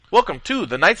Welcome to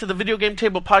the Knights of the Video Game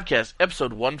Table podcast,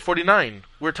 episode 149.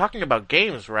 We're talking about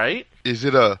games, right? Is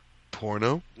it a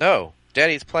porno? No,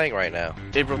 Daddy's playing right now.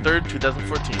 April 3rd,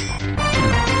 2014.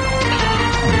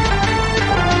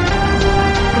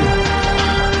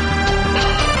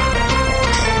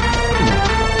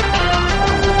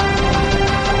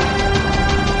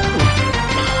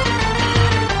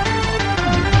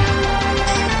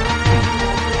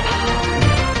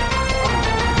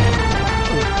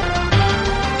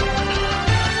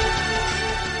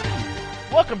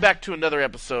 Welcome back to another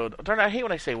episode. Darn it, I hate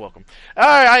when I say welcome.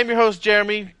 Alright, I'm your host,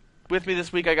 Jeremy. With me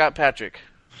this week, I got Patrick.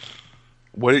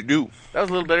 What'd it do? That was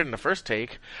a little better than the first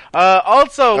take. With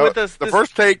us... The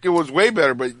first take, it was way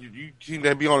better, but you seem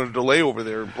to be on a delay over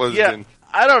there. Yeah,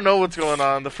 I don't know what's going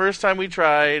on. The first time we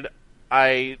tried,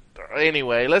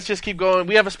 Anyway, let's just keep going.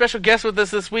 We have a special guest with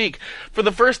us this week. For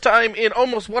the first time in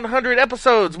almost 100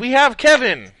 episodes, we have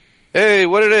Kevin. Hey,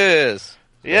 what it is?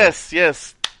 Yes.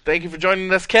 Thank you for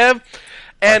joining us, Kev.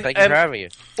 And thank you for having me.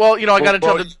 Well, I gotta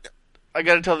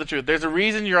tell the truth. There's a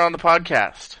reason you're on the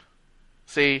podcast.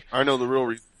 See? I know the real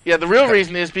reason. Yeah, the real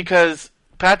reason is because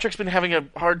Patrick's been having a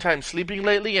hard time sleeping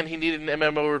lately, and he needed an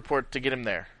MMO report to get him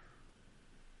there.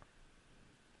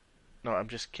 No, I'm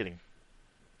just kidding.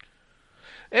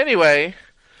 Anyway,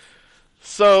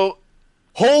 so...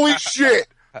 Holy shit!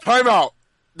 Time out.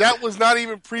 That was not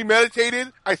even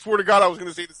premeditated. I swear to God I was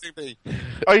going to say the same thing.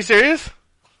 Are you serious?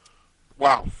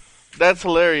 Wow. That's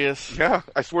hilarious. Yeah,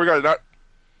 I swear to God,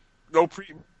 no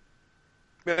premeditation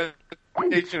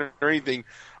or anything.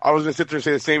 I was going to sit there and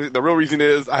say the same thing. The real reason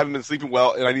is I haven't been sleeping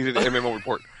well and I needed an MMO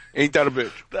report. Ain't that a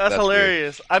bitch? That's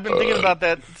hilarious. Weird. I've been thinking about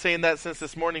that, saying that since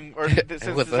this morning, or since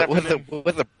this afternoon.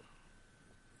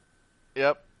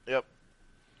 Yep.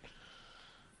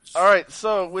 Alright,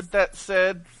 so with that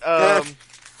said,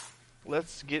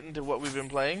 let's get into what we've been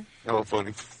playing. Oh,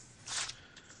 funny.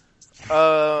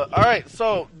 Alright,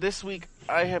 so this week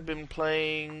I have been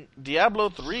playing Diablo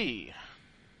 3.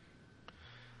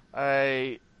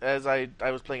 I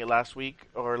was playing it last week,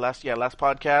 or last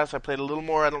podcast. I played a little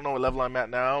more. I don't know what level I'm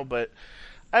at now, but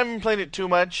I haven't been playing it too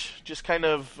much. Just kind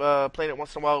of playing it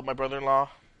once in a while with my brother-in-law,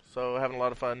 so having a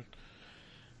lot of fun.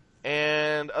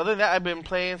 And other than that, I've been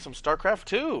playing some StarCraft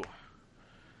 2.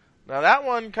 Now, that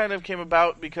one kind of came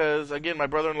about because, again, my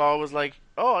brother-in-law was like,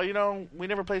 oh, we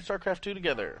never played StarCraft 2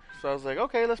 together. So I was like,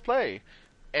 okay, let's play.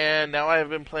 And now I have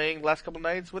been playing the last couple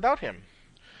nights without him.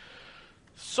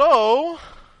 So,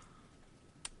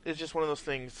 it's just one of those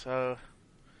things. The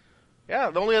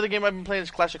only other game I've been playing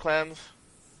is Clash of Clans.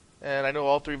 And I know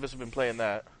all three of us have been playing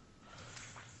that.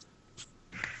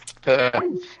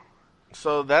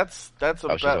 So that's about...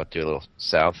 I was just about to do a little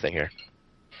sound thing here.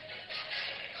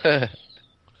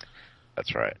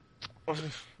 That's right.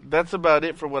 That's about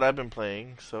it for what I've been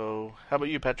playing. So, how about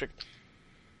you, Patrick?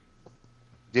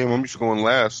 Damn, I'm just going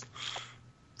last.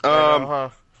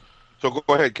 So go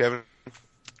ahead, Kevin.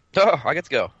 Oh, I get to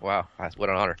go. Wow, what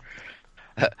an honor.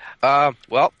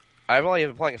 Well, I've only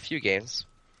been playing a few games.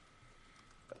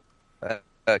 A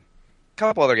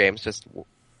couple other games, just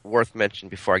worth mentioning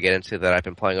before I get into that I've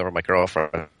been playing over at my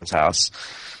girlfriend's house.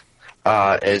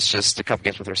 Is just a couple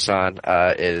games with her son.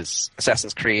 Is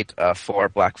Assassin's Creed 4,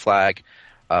 Black Flag,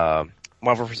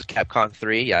 Marvel vs. Capcom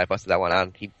 3. Yeah, I busted that one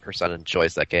out. Her son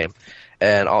enjoys that game.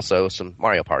 And also some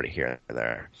Mario Party here and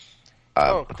there.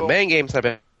 Cool. The main games I've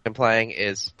been playing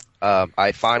is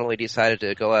I finally decided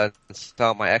to go out and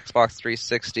sell my Xbox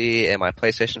 360 and my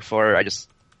PlayStation 4. I just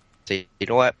say, you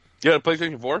know what? You got a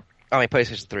PlayStation 4? I mean,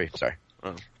 PlayStation 3, sorry.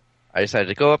 Oh. I decided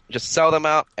to go up, just sell them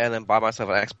out, and then buy myself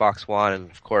an Xbox One. And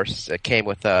of course, it came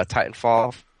with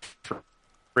Titanfall for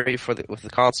free with the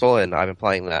console, and I've been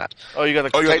playing that. Oh, you got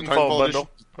the Titanfall bundle?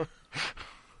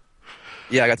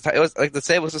 Yeah, I got. It was like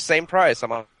it was the same price. I'm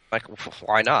like,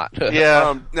 why not?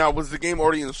 Yeah. Now, was the game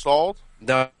already installed?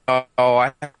 No,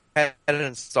 I hadn't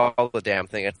installed the damn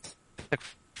thing. It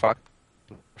took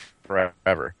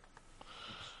forever.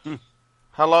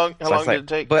 How long did it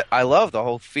take? But I love the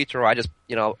whole feature where I just,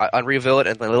 I unreveal it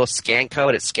and the little scan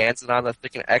code, it scans it on the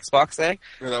freaking Xbox thing.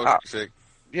 Yeah, that was sick.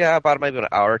 Yeah, about maybe an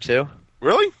hour or two.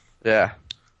 Really? Yeah.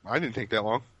 I didn't take that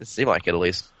long. It seemed like it, at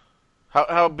least.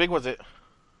 How big was it?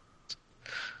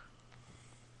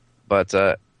 But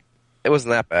it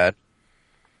wasn't that bad.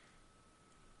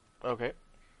 Okay.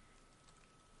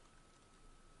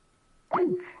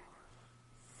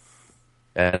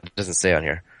 And it doesn't say on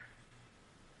here.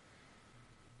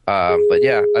 But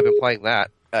yeah, I've been playing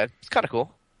that. It's kind of cool.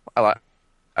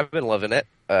 I've been loving it.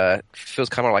 Feels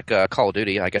kind of like Call of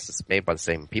Duty. I guess it's made by the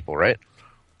same people, right?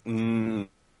 No.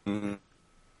 Or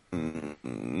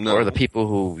the people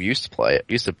who used to play it,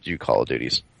 used to do Call of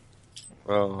Duties.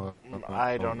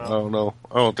 I don't know. I don't know.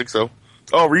 I don't think so.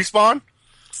 Oh, Respawn?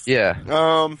 Yeah.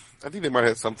 I think they might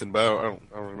have something, but I don't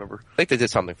remember. I think they did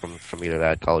something from either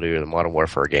that Call of Duty or the Modern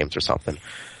Warfare games or something.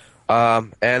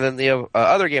 And then the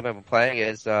other game I've been playing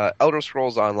is Elder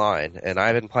Scrolls Online, and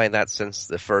I've been playing that since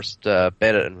the first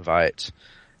beta invite.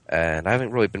 And I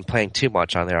haven't really been playing too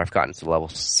much on there. I've gotten to level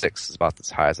 6, is about as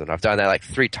high as it. I've done that like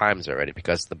 3 times already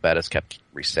because the betas kept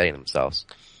resetting themselves.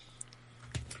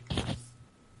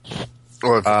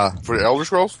 Oh, for the Elder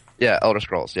Scrolls? Yeah, Elder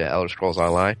Scrolls. Yeah, Elder Scrolls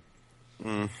Online.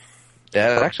 Mm.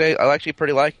 Yeah, I actually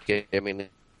pretty like it. I mean,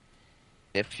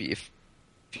 if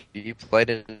you played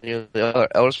any of the other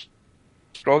Elder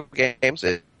Scrolls games,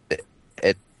 it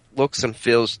looks and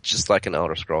feels just like an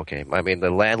Elder Scroll game. I mean, the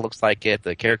land looks like it,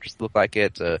 the characters look like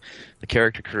it, the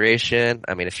character creation.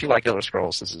 I mean, if you like Elder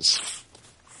Scrolls, this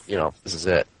is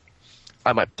it.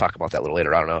 I might talk about that a little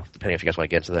later. I don't know, depending if you guys want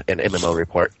to get into an MMO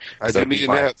report. I didn't need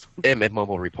that.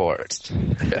 MMO report.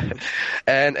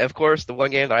 And of course, the one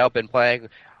game that I've been playing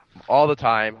all the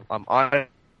time, I'm on it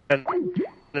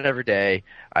every day.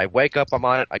 I wake up, I'm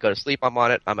on it. I go to sleep, I'm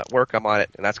on it. I'm at work, I'm on it.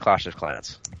 And that's Clash of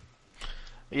Clans.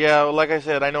 Yeah, well, like I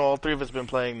said, I know all 3 of us have been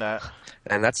playing that.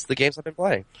 And that's the games I've been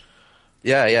playing.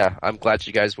 Yeah. I'm glad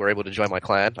you guys were able to join my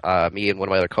clan. Me and one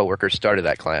of my other coworkers started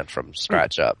that clan from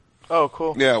scratch up. Oh,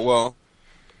 cool. Yeah, well,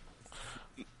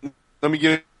 let me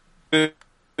get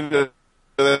into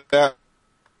that.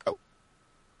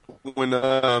 When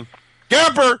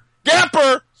Gapper!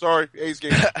 Sorry, A's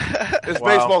game. It's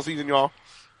baseball season, y'all.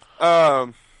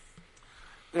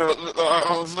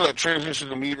 Let's let transition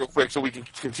to me real quick so we can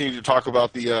continue to talk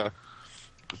about the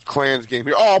Clans game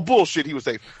here. Oh, bullshit, he was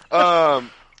safe. So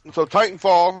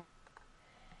Titanfall.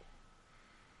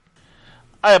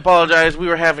 I apologize. We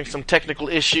were having some technical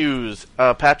issues.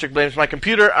 Patrick blames my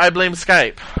computer. I blame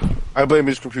Skype. I blame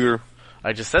his computer.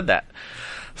 I just said that.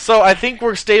 So I think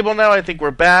we're stable now. I think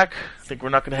we're back. I think we're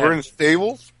not going to have... We're in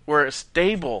stables? We're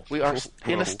stable. We are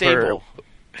in a stable.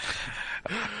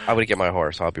 I'm gonna get my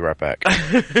horse. I'll be right back.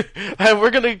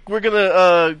 We're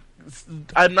gonna.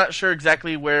 I'm not sure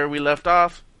exactly where we left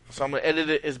off, so I'm gonna edit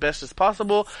it as best as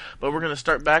possible. But we're gonna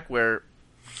start back where,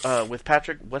 with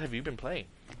Patrick. What have you been playing?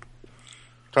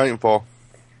 Titanfall.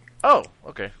 Oh,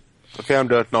 okay. Okay, I'm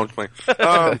done. No, I'm just playing.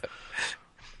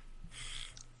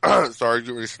 Sorry,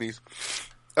 get ready to sneeze.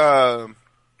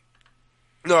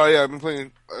 No, yeah, I've been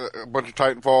playing a bunch of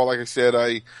Titanfall. Like I said,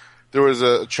 there was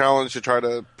a challenge to try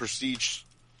to prestige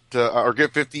to or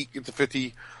get to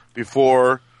 50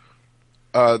 before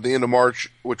the end of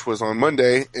March, which was on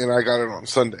Monday, and I got it on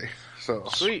Sunday. So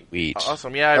sweet,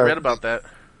 awesome. Yeah, I read about that.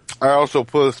 I also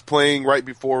was playing right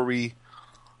before we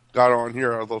got on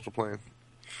here. I was also playing.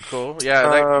 Cool.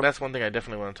 Yeah, that's one thing I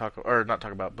definitely want to not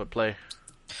talk about, but play.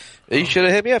 You should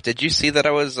have hit me up. Did you see that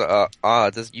I was?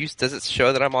 Does it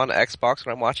show that I'm on Xbox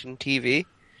when I'm watching TV?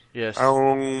 Yes. I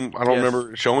don't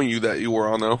remember showing you that you were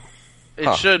on though.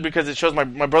 It should, because it shows my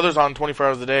brother's on 24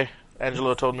 hours a day.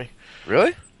 Angelo told me.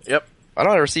 Really? Yep. I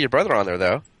don't ever see your brother on there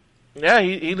though. Yeah,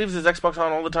 he leaves his Xbox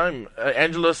on all the time.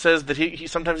 Angelo says that he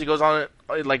sometimes he goes on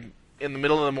it like in the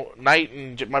middle of the night,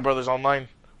 and my brother's online,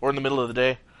 or in the middle of the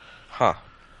day. Huh.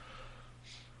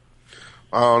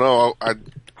 I don't know.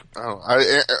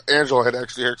 Angela had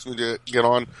actually asked me to get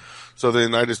on, so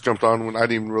then I just jumped on when I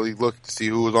didn't even really look to see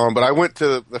who was on. But I went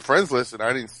to the friends list and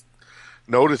I didn't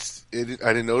notice it.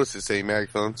 I didn't notice it saying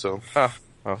Magthon. So,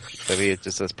 well, maybe it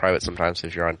just says private sometimes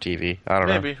if you're on TV. I don't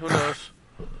know. Maybe, who knows?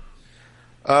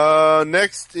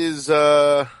 Next is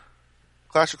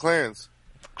Clash of Clans.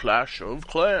 Clash of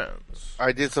Clans.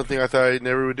 I did something I thought I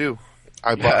never would do.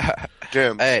 I bought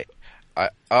gems. Hey,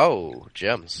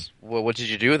 gems. Well, what did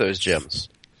you do with those gems?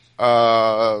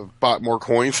 Bought more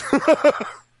coins.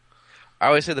 I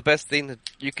always say the best thing that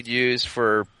you could use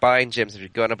for buying gems, if you're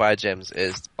going to buy gems,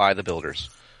 is buy the builders.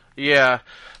 Yeah,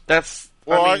 that's...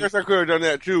 Well, I guess I could have done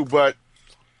that too, but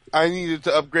I needed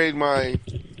to upgrade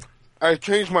I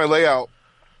changed my layout,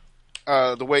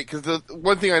 the way, because the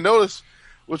one thing I noticed,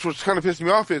 which was kind of pissing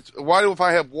me off, is why do if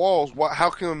I have walls, how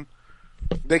come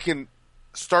they can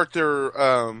start their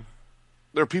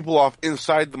people off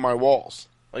inside my walls?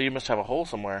 Well, you must have a hole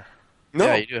somewhere. No.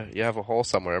 Yeah, you do. You have a hole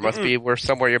somewhere. It must be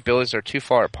somewhere your buildings are too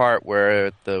far apart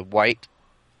where the white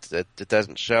it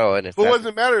doesn't show. And but it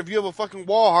doesn't matter if you have a fucking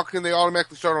wall. How can they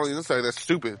automatically start on the inside? That's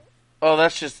stupid. Oh,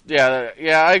 that's just yeah.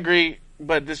 I agree,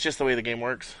 but it's just the way the game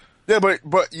works. Yeah,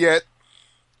 but yet,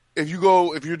 if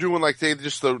you're doing like say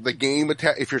just the game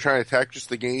attack, if you're trying to attack just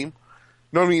the game, you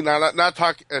know what I mean? Not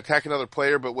attack another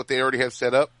player, but what they already have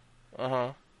set up.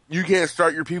 You can't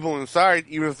start your people inside,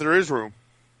 even if there is room.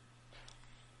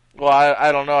 Well,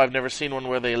 I don't know. I've never seen one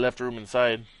where they left room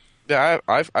inside. Yeah,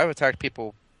 I've attacked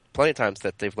people plenty of times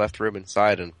that they've left room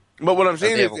inside, and But what I'm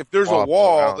saying they is, have if there's a all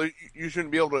wall, around. you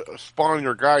shouldn't be able to spawn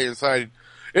your guy inside.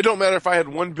 It don't matter if I had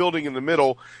one building in the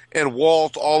middle and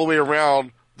walls all the way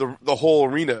around the whole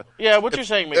arena. Yeah, what you're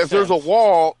saying makes If sense. there's a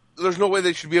wall, there's no way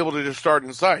they should be able to just start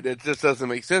inside. It just doesn't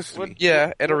make sense to me.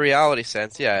 Yeah, in a reality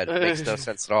sense, yeah, it makes no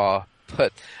sense at all.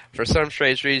 But for some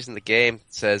strange reason, the game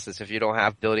says that if you don't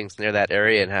have buildings near that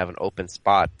area and have an open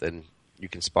spot, then you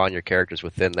can spawn your characters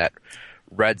within that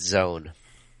red zone.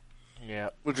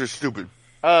 Yeah. Which is stupid.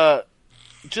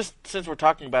 Just since we're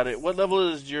talking about it, what level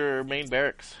is your main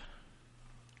barracks?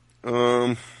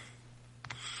 The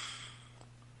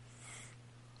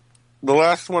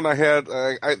last one I had,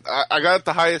 I got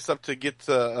the highest up to get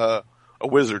to a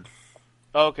wizard.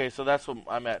 Oh, okay, so that's what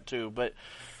I'm at too. But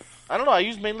I don't know. I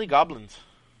use mainly goblins.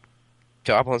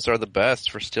 Goblins are the best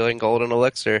for stealing gold and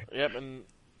elixir, Yep, and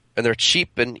and they're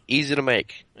cheap and easy to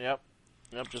make. yep,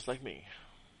 just like me.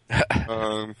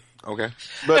 Okay,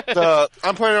 but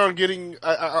I'm planning on getting.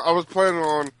 I was planning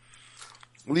on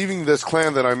leaving this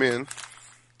clan that I'm in.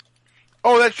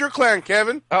 Oh, that's your clan,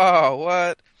 Kevin. Oh,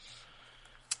 what?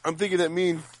 I'm thinking that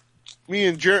me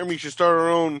and Jeremy should start our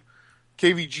own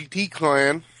KVGT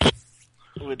clan.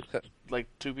 With like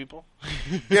 2 people.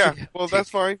 Yeah, well, that's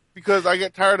fine because I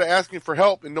get tired of asking for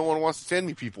help and no one wants to send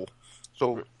me people.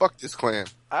 So fuck this clan.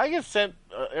 I get sent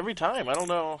every time. I don't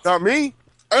know. Not me.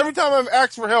 Every time I've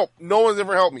asked for help, no one's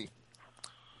ever helped me.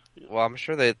 Well, I'm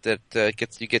sure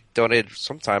that you get donated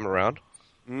sometime around.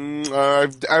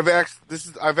 I've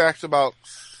asked about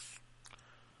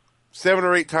 7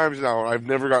 or 8 times now. I've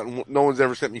never gotten. No one's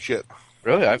ever sent me shit.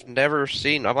 Really, I've never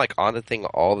seen. I'm like on the thing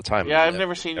all the time. Yeah, I've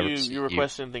never seen you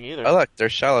request anything either. Oh look,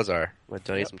 there's Shalazar. I'm gonna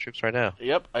donate some troops right now.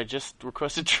 Yep, I just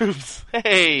requested troops.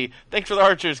 Hey, thanks for the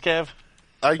archers, Kev.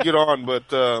 I get on,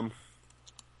 but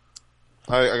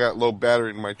I got low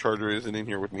battery and my charger isn't in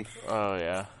here with me. Oh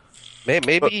yeah.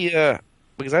 Maybe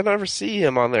because I never see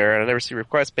him on there and I never see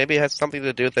requests. Maybe it has something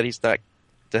to do with that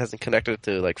that hasn't connected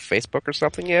to like Facebook or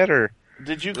something yet, or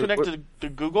Did you connect to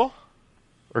Google?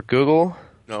 or Google.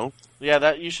 No. Yeah,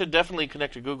 that you should definitely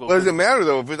connect to Google. What does it matter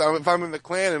though? If I'm in the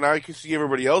clan and I can see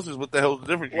everybody else's, what the hell's the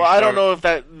difference? Well, I don't know if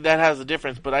that has a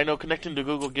difference, but I know connecting to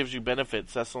Google gives you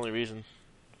benefits. That's the only reason.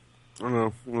 I don't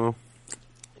know. No.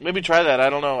 Maybe try that. I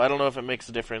don't know. I don't know if it makes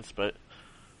a difference, but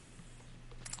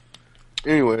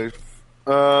Anyways,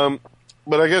 but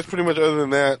I guess pretty much other than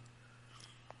that,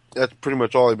 that's pretty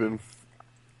much all I've been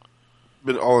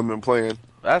playing.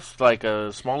 that's like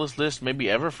a smallest list maybe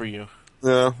ever for you.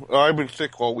 Yeah, I've been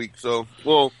sick all week, so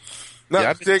not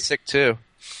I've been sick too.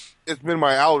 It's been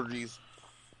my allergies.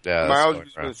 Yeah, My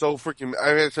that's allergies been so freaking. I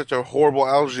had such a horrible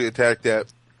allergy attack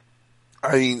that.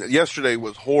 I mean, yesterday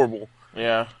was horrible.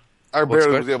 Yeah. I What's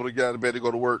barely good? was able to get out of bed to go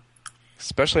to work.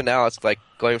 Especially now, it's like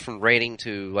going from raining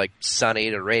to like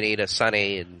sunny to rainy to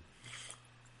sunny, and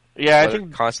Yeah, I weather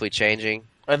think constantly changing.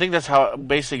 that's how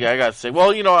basically I got sick.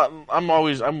 Well,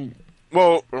 I'm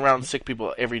Well, around sick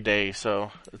people every day,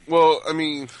 so I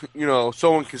mean,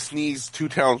 someone could sneeze 2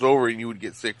 towns over and you would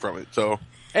get sick from it. So,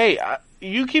 hey,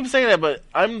 you keep saying that, but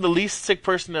I'm the least sick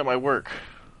person at my work.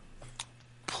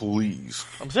 please.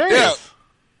 I'm serious.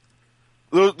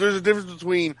 There's a difference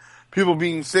between people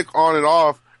being sick on and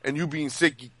off and you being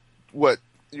sick.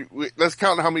 Let's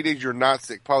count how many days you're not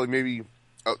sick. Probably maybe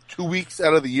 2 weeks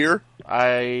out of the year.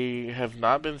 I have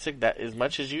not been sick that as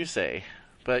much as you say.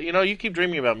 But, you keep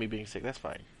dreaming about me being sick. That's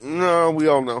fine. No, we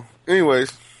all know.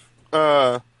 Anyways,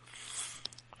 what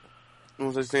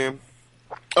was I saying?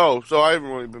 Oh, so I haven't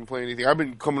really been playing anything. I've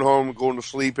been coming home, going to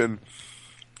sleep, and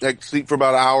sleep for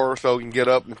about an hour or so and get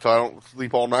up until I don't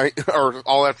sleep all night or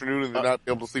all afternoon and then not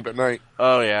be able to sleep at night.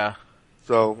 Oh, yeah.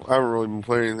 So I haven't really been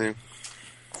playing anything.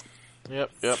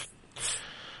 Yep.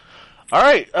 All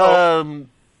right.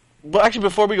 Well, actually,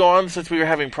 before we go on, since we were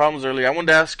having problems earlier, I wanted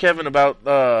to ask Kevin about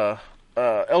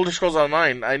Elder Scrolls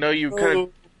Online. I know you kind of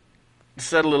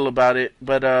said a little about it,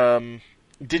 but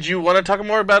did you want to talk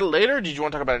more about it later, or did you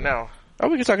want to talk about it now? Oh,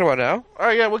 we can talk about it now. All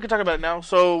right, yeah, we can talk about it now.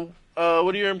 So,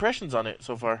 what are your impressions on it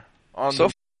so far?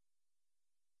 It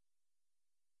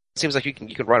seems like you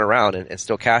can run around and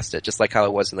still cast it, just like how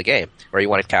it was in the game, where you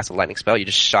want to cast a lightning spell, you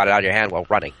just shot it out of your hand while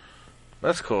running.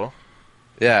 That's cool.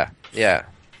 Yeah.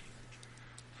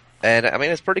 And, I mean,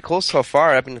 it's pretty cool so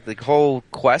far. I mean, the whole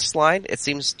quest line, it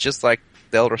seems just like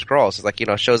the Elder Scrolls. It's like,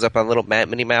 it shows up on a little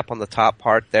mini-map on the top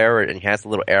part there, and it has the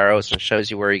little arrows and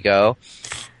shows you where you go.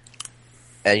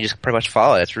 And you just pretty much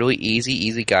follow it. It's really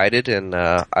easy guided, and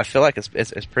I feel like it's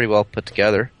pretty well put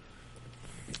together.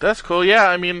 That's cool. Yeah,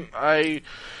 I mean,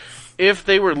 if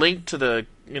they were linked to the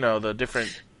the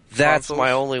different That's consoles?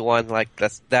 my only one. Like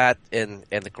that and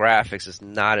the graphics is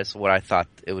not as what I thought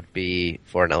it would be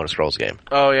for an Elder Scrolls game.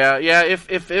 Oh yeah, yeah.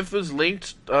 If it was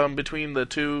linked between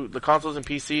the consoles and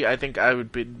PC, I think I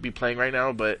would be playing right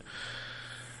now. But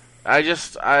I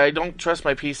don't trust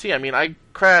my PC. I mean, I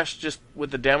crashed just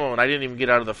with the demo, and I didn't even get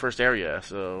out of the first area.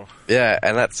 So Yeah,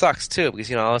 and that sucks too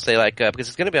because I'll say because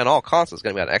it's going to be on all consoles. It's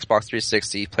going to be on Xbox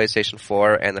 360, PlayStation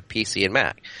 4, and the PC and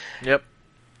Mac. yep.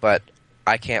 But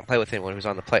I can't play with anyone who's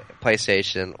on the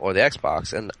PlayStation or the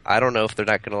Xbox, and I don't know if they're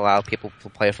not going to allow people to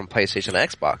play from PlayStation and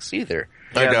Xbox either.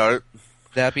 I Yeah. doubt it.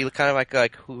 That'd be kind of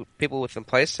like who people within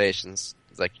PlayStations.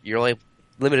 It's like you're only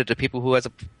limited to people who has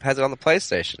it on the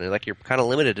PlayStation. And like you're kind of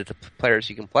limited to the players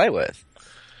you can play with.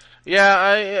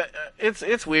 Yeah,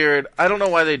 it's weird. I don't know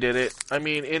why they did it. I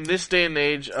mean, in this day and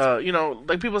age,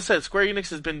 like people said, Square Enix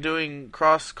has been doing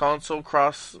cross-console,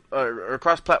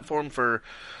 cross-platform for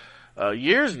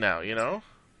years now.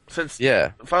 Since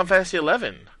Yeah, Final Fantasy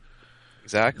 11.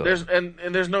 exactly.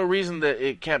 There's no reason that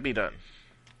it can't be done.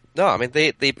 No, I mean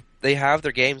they have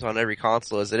their games on every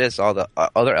console as it is. All the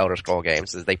other Elder Scroll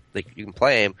games is you can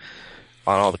play them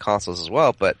on all the consoles as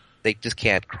well, but they just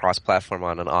can't cross-platform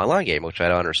on an online game, which I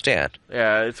don't understand.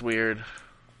 Yeah, it's weird.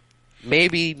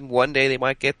 Maybe one day they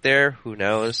might get there. Who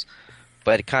knows?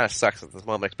 But it kind of sucks at this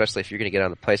moment, especially if you're going to get on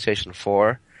the PlayStation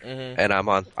 4, and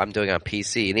I'm doing it on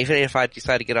PC. And even if I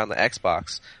decide to get on the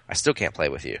Xbox, I still can't play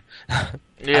with you. I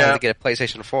have to get a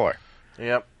PlayStation 4.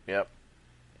 Yep.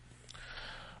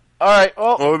 All right.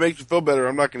 Well, Well, it makes you feel better.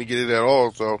 I'm not going to get it at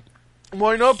all, so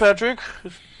why not, Patrick?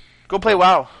 Go play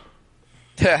WoW.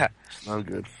 I'm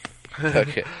good.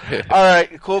 Okay. All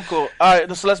right. Cool. All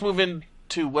right. So let's move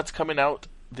into what's coming out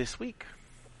this week.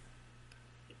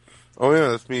 Oh, yeah,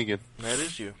 that's me again. That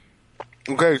is you.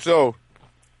 Okay, so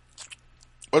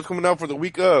what's coming out for the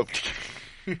week of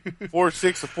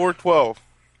 4/6 to 4/12?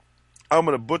 I'm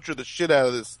going to butcher the shit out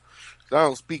of this. I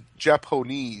don't speak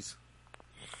Japanese.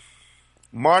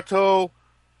 Mato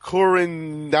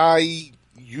Kurenai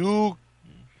Yu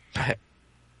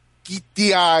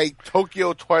Gitiai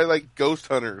Tokyo Twilight Ghost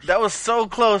Hunters. That was so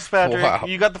close, Patrick. Wow.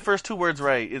 You got the first two words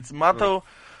right. It's Mato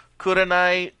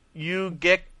Kurenai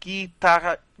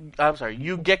Yugekitai. I'm sorry,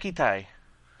 Yugekitai.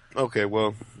 Okay,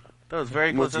 well, That was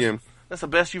very close. once again. That's the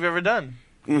best you've ever done.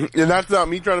 And that's not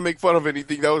me trying to make fun of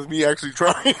anything. That was me actually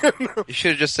trying. You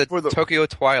should have just said For the- Tokyo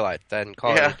Twilight, then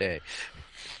call Yeah. it a day.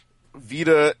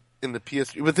 Vita in the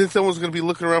PS3. But then someone's going to be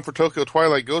looking around for Tokyo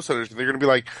Twilight Ghost Hunters, and they're going to be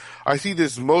like, I see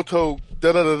this Moto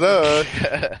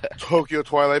da-da-da-da Tokyo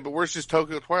Twilight, but where's this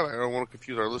Tokyo Twilight? I don't want to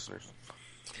confuse our listeners.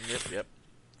 Yep.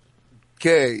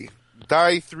 Okay.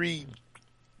 Die 3G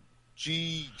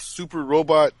Super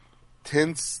Robot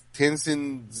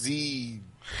Tensen Z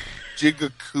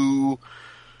Jigaku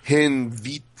Hin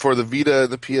V for the Vita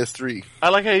and the PS3. I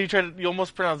like how you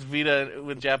almost pronounce Vita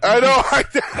with Japanese. I know.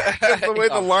 That's the way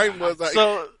the line was.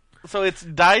 So it's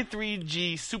Dai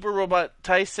 3G Super Robot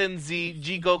Tyson Z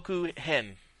Jigoku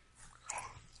Hen.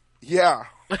 Yeah.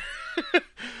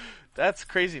 That's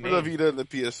crazy For the name. Vita and the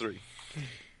PS3.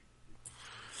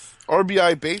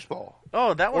 RBI Baseball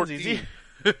Oh, that one's 14. easy.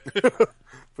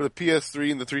 for the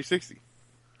PS3 and the 360.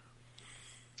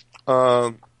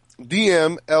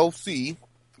 DMLC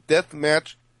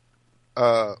Deathmatch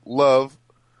Love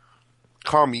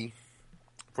Kami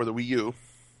for the Wii U.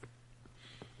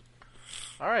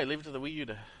 All right, leave it to the Wii U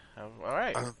to. All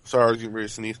right. Sorry, I was getting ready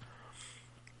to sneeze.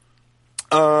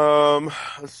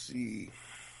 Let's see.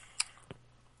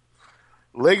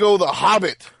 Lego The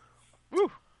Hobbit.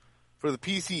 Woo. For the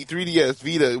PC, 3DS,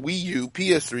 Vita, Wii U,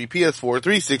 PS3, PS4,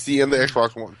 360, and the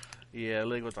Xbox One. Yeah,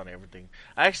 Lego's on everything.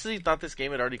 I actually thought this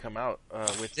game had already come out.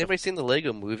 With Has anybody seen the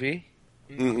Lego movie?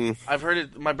 Mm-mm. I've heard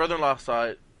it. My brother-in-law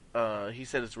saw it. He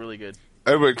said it's really good.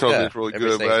 Everybody tells me Yeah, it's really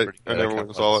everybody good, says but pretty I good. never kinda went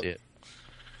and saw wanna it.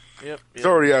 see Yep. It's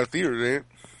already out of theaters, ain't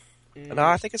it? No,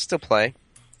 I think it's still playing.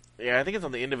 Yeah, I think it's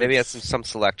on the end of Maybe it. at some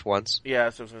select ones. Yeah,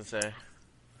 that's what I was gonna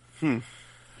say.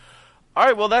 All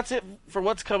right, well that's it for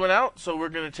what's coming out. So we're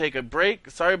gonna take a break.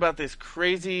 Sorry about this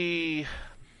crazy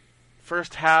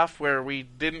first half where we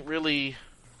didn't really.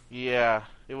 Yeah,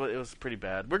 it was pretty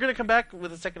bad. We're gonna come back with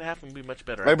the second half and be much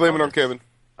better. I blame it on Kevin.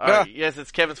 All right, yes,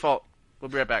 it's Kevin's fault. We'll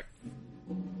be right back.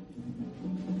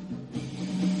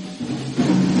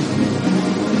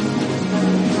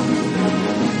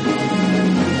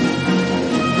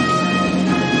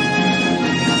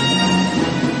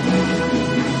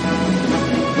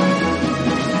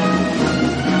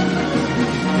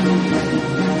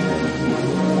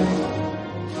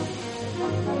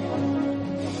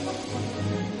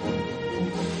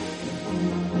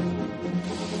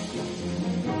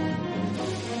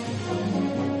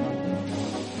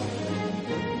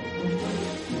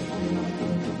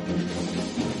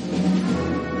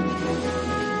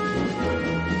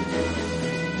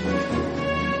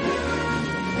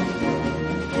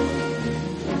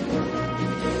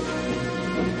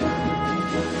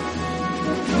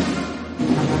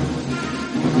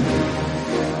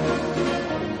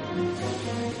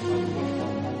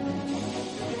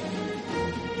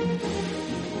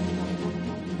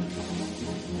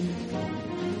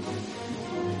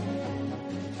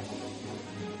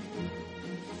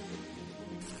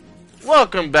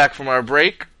 Welcome back from our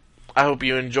break. I hope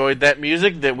you enjoyed that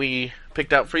music that we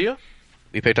picked out for you.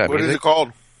 We picked out What music. is it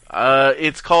called?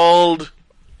 It's called...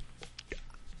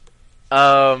 He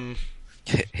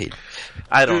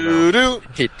I don't know.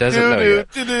 doesn't know yet.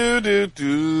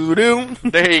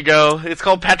 There you go. It's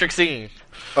called Patrick Singing.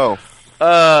 Oh.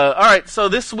 Alright, so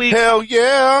this week... Hell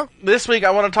yeah! This week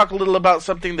I want to talk a little about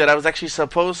something that I was actually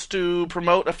supposed to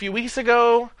promote a few weeks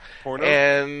ago. Porno?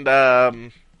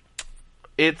 And,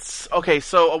 it's... Okay,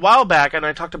 so a while back, and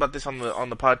I talked about this on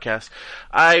the podcast,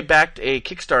 I backed a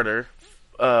Kickstarter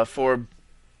for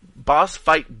Boss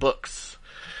Fight Books.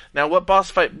 Now, what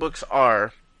Boss Fight Books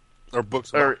are... Or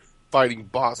books about fighting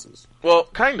bosses. Well,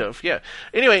 kind of, yeah.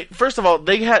 Anyway, first of all,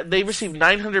 they received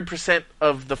 900%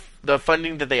 of the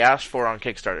funding that they asked for on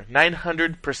Kickstarter.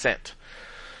 900%.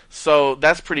 So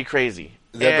that's pretty crazy.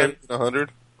 Is that better than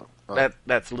 100? Oh.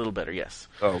 That's a little better, yes.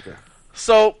 Oh, okay.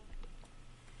 So,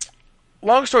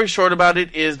 long story short about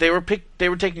it is they were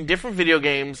taking different video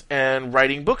games and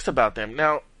writing books about them.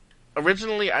 Now,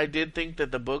 originally I did think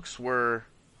that the books were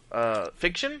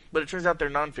fiction, but it turns out they're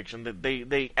nonfiction. That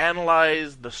they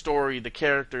analyze the story, the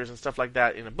characters, and stuff like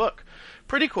that in a book.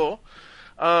 Pretty cool.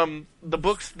 The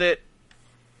books that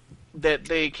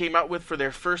they came out with for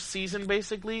their first season,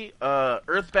 basically,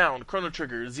 Earthbound, Chrono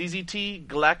Trigger, ZZT,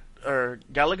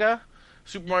 Galaga,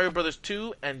 Super Mario Bros.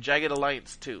 2, and Jagged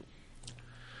Alliance 2.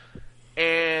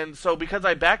 And so because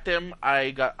I backed them,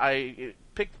 I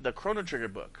picked the Chrono Trigger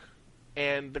book.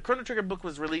 And the Chrono Trigger book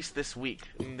was released this week,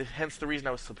 and hence the reason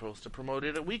I was supposed to promote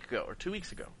it a week ago, or 2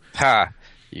 weeks ago. Ha!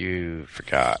 You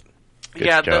forgot. Good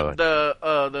Yeah, going.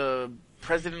 the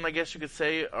president, I guess you could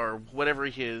say, or whatever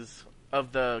he is,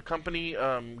 of the company,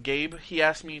 Gabe, he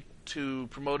asked me to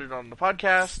promote it on the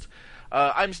podcast.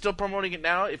 I'm still promoting it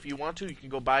now. If you want to, you can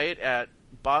go buy it at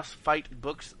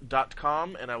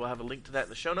bossfightbooks.com, and I will have a link to that in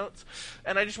the show notes.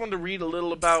 And I just wanted to read a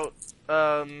little about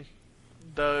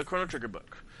the Chrono Trigger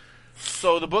book.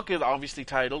 So the book is obviously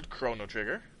titled Chrono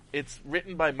Trigger. It's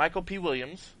written by Michael P.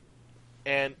 Williams,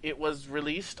 and it was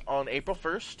released on April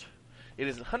 1st. It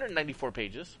is 194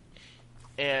 pages,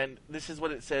 and this is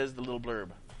what it says, the little blurb.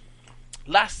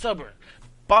 Last summer,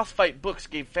 Boss Fight Books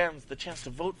gave fans the chance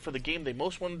to vote for the game they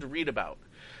most wanted to read about,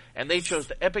 and they chose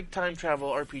the epic time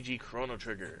travel RPG Chrono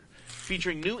Trigger,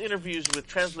 featuring new interviews with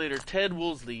translator Ted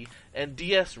Woolsey and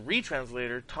DS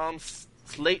retranslator Tom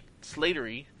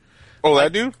Slatery. Oh,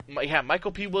 that dude? Yeah, Michael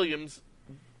P. Williams'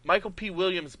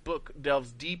 book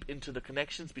delves deep into the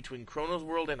connections between Chrono's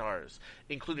world and ours,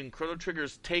 including Chrono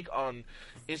Trigger's take on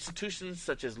institutions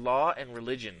such as law and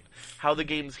religion, how the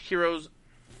game's heroes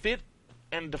fit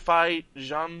and defy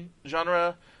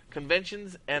genre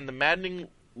conventions, and the maddening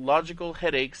logical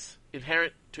headaches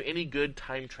inherent to any good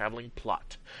time-traveling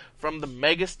plot. From the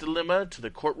Magus dilemma to the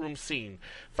courtroom scene,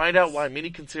 find out why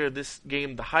many consider this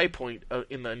game the high point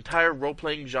in the entire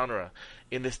role-playing genre.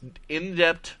 In this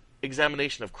in-depth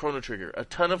examination of Chrono Trigger, a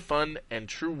ton of fun and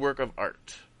true work of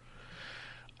art.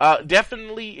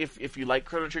 Definitely, if you like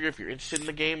Chrono Trigger, if you're interested in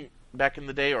the game back in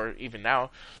the day or even now,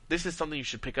 this is something you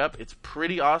should pick up. It's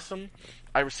pretty awesome.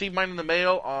 I received mine in the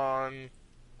mail on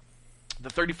the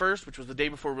 31st, which was the day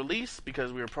before release,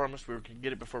 because we were promised we were going to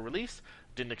get it before release.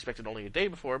 Didn't expect it only a day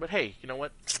before, but hey, you know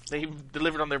what? They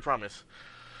delivered on their promise.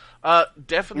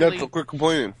 Definitely. That's a quick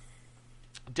complaining.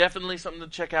 Definitely something to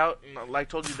check out. And like I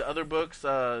told you, the other books,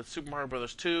 Super Mario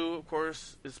Bros. 2, of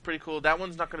course, is pretty cool. That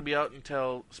one's not going to be out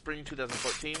until spring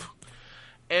 2014.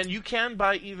 And you can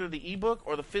buy either the ebook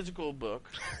or the physical book.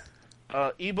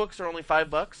 Ebooks are only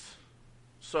 $5.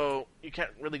 So you can't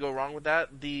really go wrong with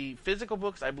that. The physical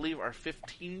books, I believe, are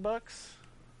 $15.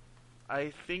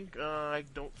 I think I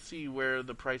don't see where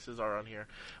the prices are on here,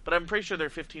 but I'm pretty sure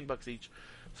they're $15 each.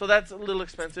 So that's a little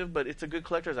expensive, but it's a good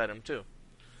collector's item too.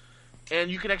 And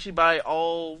you can actually buy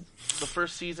all the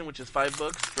first season, which is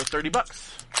 $5, for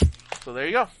 $30. So there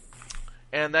you go.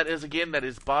 And that is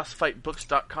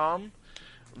bossfightbooks.com.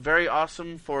 Very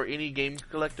awesome for any game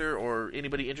collector or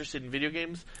anybody interested in video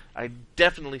games. I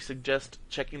definitely suggest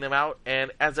checking them out.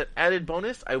 And as an added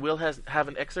bonus, I will have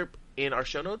an excerpt in our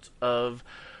show notes of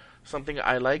something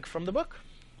I like from the book.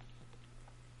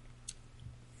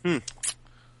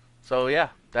 So yeah,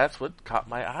 that's what caught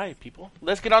my eye, people.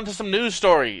 Let's get on to some news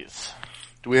stories.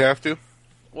 Do we have to?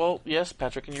 Well, yes,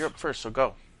 Patrick, and you're up first, so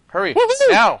go. Hurry.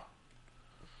 Woohoo! Now!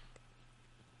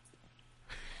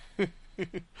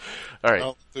 Alright.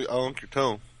 I don't like your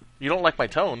tone. You don't like my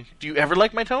tone? Do you ever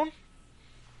like my tone?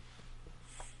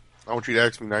 I want you to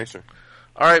ask me nicer.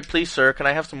 Alright, please, sir. Can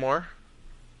I have some more?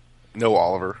 No,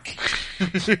 Oliver.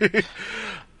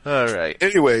 Alright.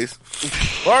 Anyways,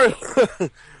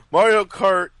 Mario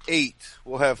Kart 8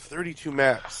 will have 32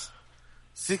 maps,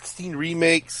 16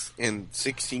 remakes and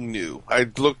 16 new. I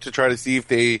looked to try to see if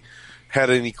they had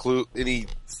any clue,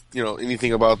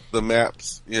 anything about the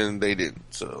maps, and they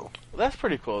didn't. So That's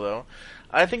pretty cool, though.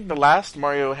 I think the last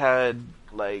Mario had,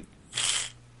 like,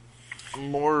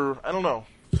 more... I don't know.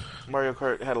 Mario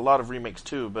Kart had a lot of remakes,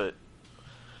 too, but...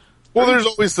 Well, there's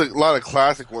always a lot of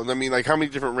classic ones. I mean, like, how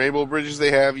many different Rainbow Bridges they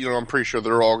have, I'm pretty sure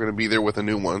they're all going to be there with a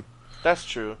new one. That's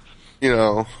true.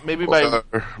 Maybe by...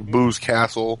 Boo's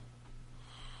Castle.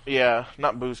 Yeah,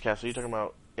 not Boo's Castle. You're talking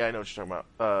about... Yeah, I know what you're talking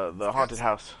about. The Haunted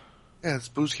House. Yeah, it's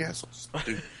Boo's Castle.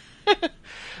 Dude.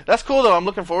 That's cool, though. I'm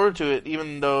looking forward to it,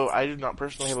 even though I do not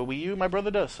personally have a Wii U. My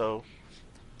brother does, so...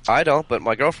 I don't, but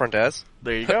my girlfriend does.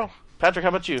 There you go. Patrick, how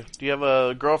about you? Do you have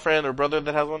a girlfriend or brother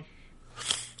that has one?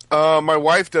 My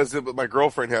wife does it, but my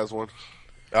girlfriend has one.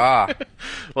 Ah.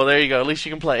 Well, there you go. At least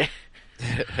you can play.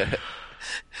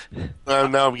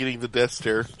 Now I'm getting the death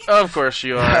stare. Of course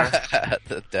you are.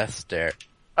 The death stare.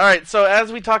 Alright, so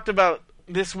as we talked about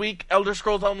this week, Elder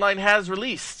Scrolls Online has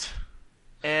released.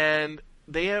 And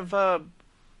they have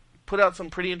put out some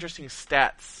pretty interesting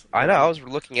stats. I know, I was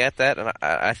looking at that, and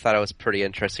I thought it was pretty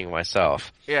interesting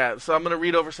myself. Yeah, so I'm going to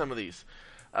read over some of these.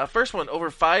 First one, over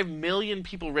 5 million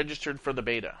people registered for the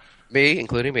beta. Me,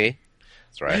 including me.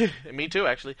 That's right. Me too,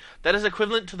 actually. That is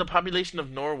equivalent to the population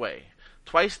of Norway.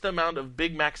 Twice the amount of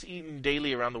Big Macs eaten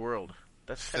daily around the world.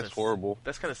 That's horrible.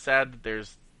 That's kind of sad that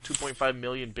there's 2.5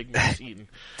 million Big Macs eaten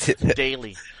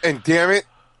daily. And damn it,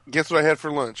 guess what I had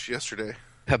for lunch yesterday?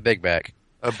 A Big Mac.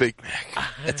 A Big Mac.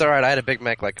 It's alright, I had a Big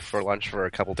Mac for lunch for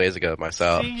a couple days ago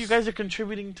myself. See, you guys are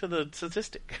contributing to the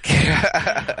statistic.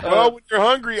 Well, when you're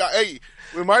hungry,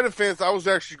 in my defense, I was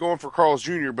actually going for Carl's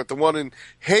Jr., but the one in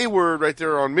Hayward right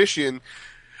there on Mission,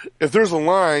 if there's a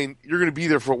line, you're going to be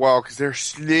there for a while because they're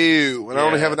slow. And I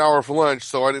only have an hour for lunch,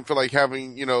 so I didn't feel like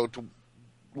having, to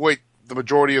wait the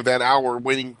majority of that hour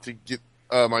waiting to get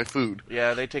my food.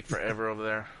 Yeah, they take forever over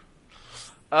there.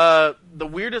 The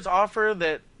weirdest offer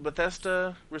that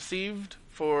Bethesda received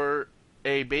for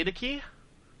a beta key,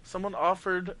 someone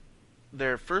offered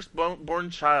their firstborn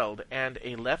child and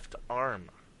a left arm.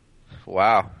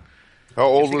 Wow. How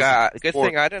old was Good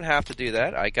thing I didn't have to do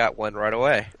that. I got one right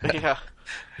away. Yeah.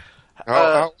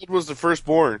 How old was the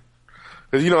firstborn?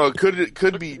 Because, it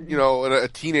could be, a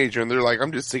teenager, and they're like,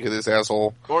 I'm just sick of this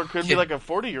asshole. Or it could be like a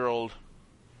 40-year-old.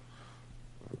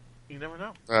 You never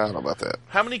know. I don't know about that.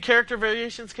 How many character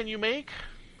variations can you make?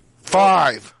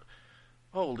 5.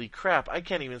 Holy crap, I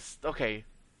can't even... Okay.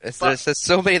 There's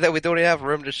so many that we don't even have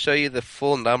room to show you the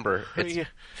full number.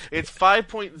 It's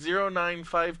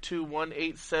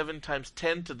 5.0952187 times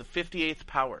 10 to the 58th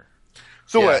power.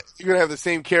 So what? You're going to have the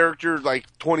same character like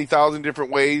 20,000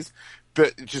 different ways,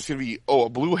 but it's just going to be, a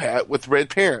blue hat with red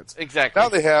pants. Exactly. Now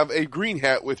they have a green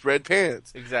hat with red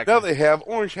pants. Exactly. Now they have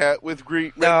orange hat with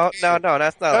red No, pants.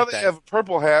 that's not now like they that. have a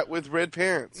purple hat with red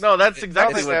pants. No, that's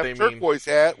exactly now what they they have mean. turquoise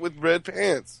hat with red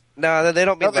pants. No, they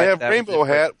don't mean Now they like have that. rainbow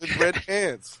hat with red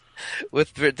pants.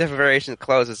 With different variations of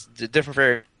clothes, it's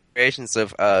different variations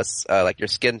of like your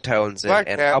skin tones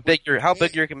and how big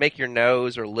you can make your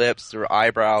nose or lips or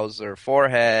eyebrows or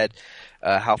forehead,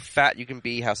 how fat you can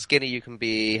be, how skinny you can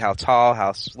be, how tall,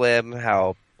 how slim,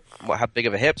 how big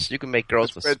of a hips. You can make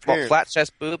girls with small, flat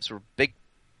chest boobs or big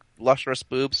lustrous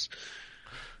boobs.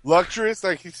 Luxurious,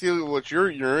 I can see what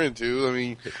you're into. I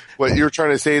mean, what you're trying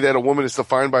to say that a woman is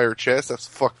defined by her chest? That's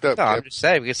fucked up. No, I'm just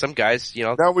saying because some guys,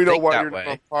 now we know think why that you're way.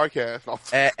 on the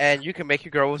podcast. And you can make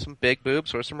your girl with some big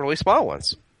boobs or some really small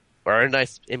ones, or a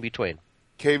nice in between.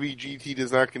 KVGT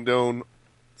does not condone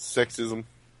sexism.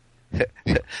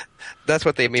 That's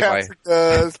what they mean by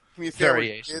does.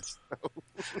 variations.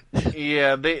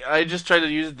 Yeah, I just tried to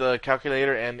use the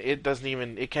calculator and it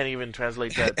can't even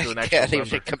translate that to an actual can't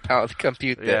number. even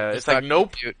compute that. Yeah, it's like,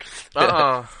 nope. Compute.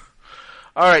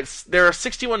 Alright, there are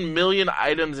 61 million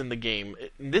items in the game.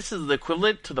 This is the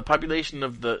equivalent to the population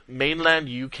of the mainland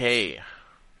UK.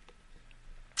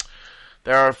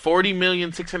 There are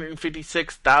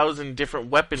 40,656,000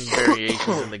 different weapon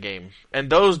variations in the game.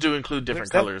 And those do include different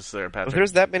colors there, Patrick. If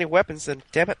there's that many weapons, then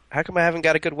damn it, how come I haven't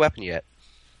got a good weapon yet?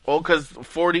 Well, because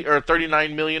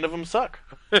 39 million of them suck.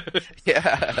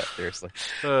 Yeah, seriously.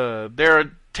 There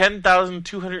are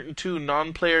 10,202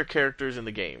 non-player characters in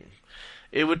the game.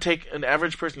 It would take an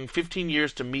average person 15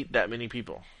 years to meet that many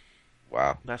people.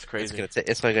 Wow. That's crazy. It's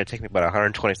only going to take me about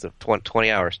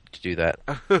 120 hours to do that.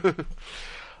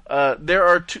 There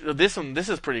are this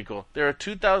is pretty cool. There are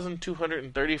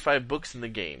 2,235 books in the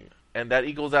game, and that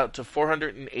equals out to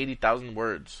 480,000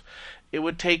 words. It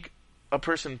would take a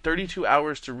person 32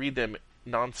 hours to read them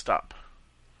nonstop,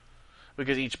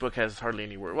 because each book has hardly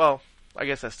any word. Well, I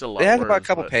guess that's still a lot. They have of words, about a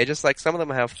couple pages. Like some of them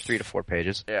have 3 to 4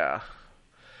 pages. Yeah.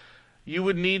 you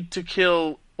would need to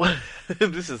kill.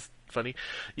 This is funny.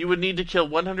 You would need to kill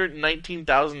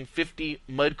 119,050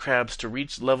 mud crabs to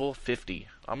reach level 50.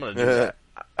 I'm gonna do that.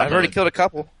 I've already killed a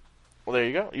couple. Well, there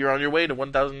you go. You're on your way to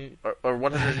 1,000 or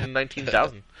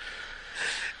 119,000.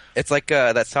 It's like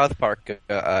that South Park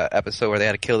episode where they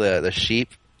had to kill the sheep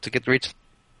to get to reach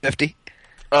 50.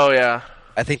 Oh yeah.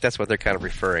 I think that's what they're kind of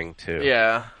referring to.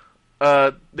 Yeah.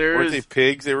 Were There's they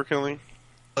pigs they were killing?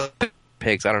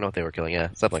 Pigs. I don't know what they were killing. Yeah,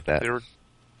 something like that. They were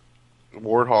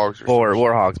warthogs.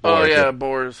 Warhogs. Oh boars, yeah,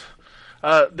 boars.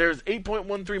 There's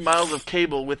 8.13 miles of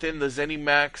cable within the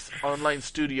ZeniMax Online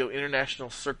Studio International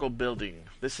Circle building.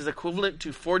 This is equivalent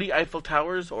to 40 Eiffel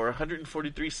Towers or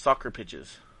 143 soccer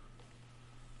pitches.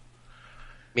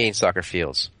 Meaning soccer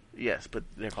fields. Yes, but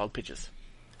they're called pitches,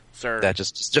 sir. That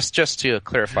just to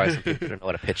clarify, some people don't know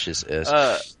what a pitches is.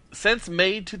 Since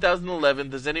May 2011,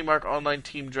 the ZeniMark Online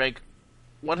team drank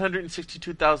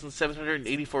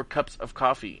 162,784 cups of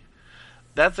coffee.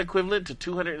 That's equivalent to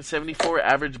 274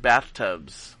 average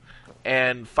bathtubs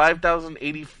and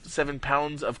 5,087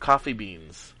 pounds of coffee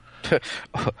beans.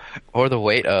 Or the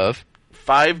weight of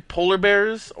 5 polar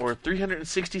bears or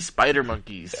 360 spider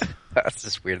monkeys. That's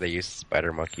just weird. They use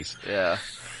spider monkeys. Yeah.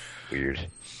 Weird.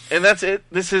 And that's it.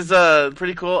 This is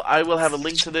pretty cool. I will have a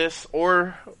link to this,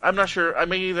 or I'm not sure. I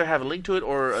may either have a link to it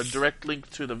or a direct link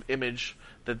to the image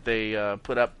that they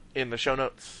put up in the show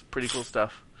notes. Pretty cool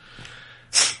stuff.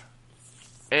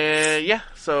 And yeah,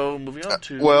 so moving on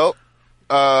to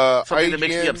something that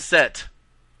makes me upset.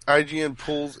 IGN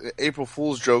pulls April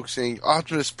Fool's joke saying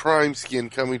Optimus Prime skin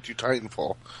coming to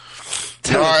Titanfall.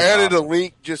 Now, I added a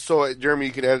link just so Jeremy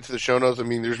you can add it to the show notes. I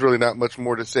mean, there's really not much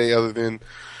more to say other than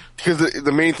because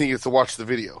the main thing is to watch the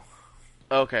video.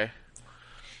 Okay.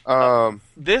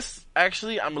 This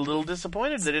actually, I'm a little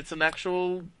disappointed that it's an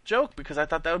actual joke because I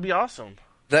thought that would be awesome.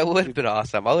 That would have been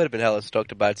awesome. I would have been hella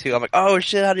stoked about it too. I'm like, oh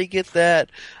shit, how do you get that?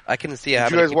 I can see how.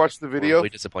 Did you guys watch the video? Really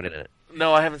disappointed in it.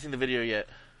 No, I haven't seen the video yet.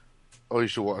 Oh, you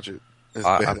should watch it.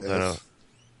 I'm gonna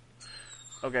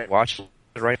Okay. watch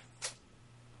it right.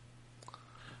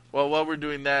 Well, while we're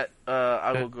doing that,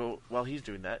 I will go. While he's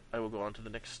doing that, I will go on to the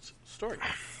next story.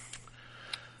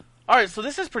 All right, so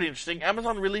this is pretty interesting.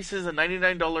 Amazon releases a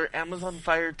 $99 Amazon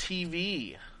Fire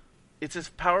TV. It's as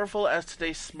powerful as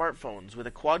today's smartphones with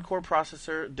a quad-core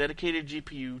processor, dedicated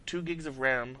GPU, 2 gigs of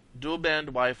RAM, dual-band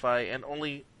Wi-Fi, and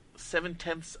only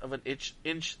 7/10 of an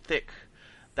inch thick.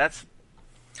 That's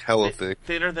hella thick.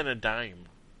 Thinner than a dime.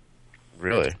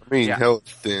 Really? I mean, Yeah. hella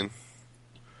thin.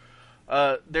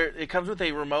 It comes with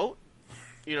a remote,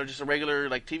 just a regular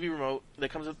like TV remote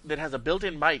that has a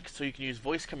built-in mic, so you can use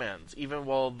voice commands even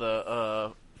while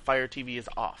the Fire TV is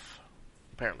off.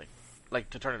 Apparently,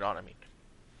 like to turn it on. I mean,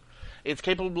 it's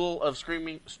capable of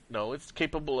streaming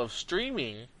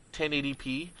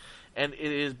 1080p, and it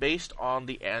is based on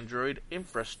the Android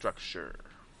infrastructure.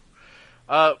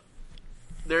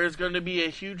 There's going to be a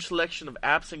huge selection of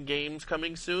apps and games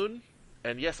coming soon.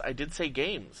 And yes, I did say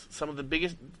games. Some of the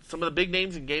big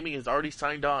names in gaming has already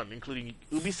signed on, including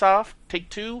Ubisoft,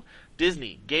 Take-Two,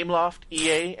 Disney, Gameloft,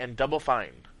 EA, and Double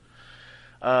Fine.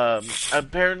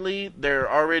 Apparently, there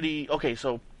are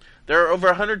over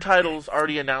 100 titles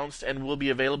already announced and will be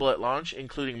available at launch,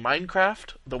 including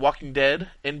Minecraft, The Walking Dead,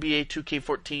 NBA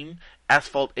 2K14,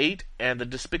 Asphalt 8, and the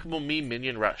Despicable Me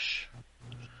Minion Rush.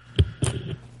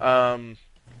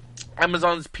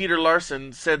 Amazon's Peter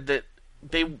Larson said that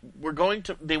they wanted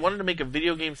to make a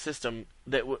video game system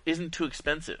that isn't too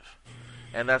expensive,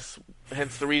 and that's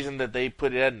hence the reason that they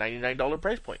put it at a $99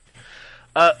 price point.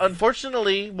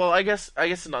 Unfortunately, well, I guess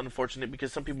it's not unfortunate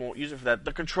because some people won't use it for that.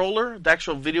 The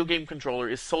actual video game controller,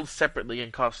 is sold separately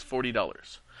and costs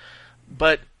 $40.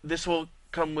 But this will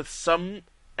come with some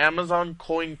Amazon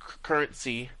coin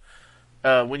currency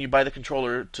when you buy the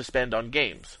controller to spend on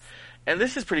games. And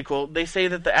this is pretty cool. They say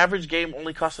that the average game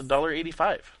only costs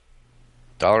 $1.85.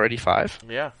 $1.85?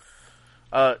 Yeah.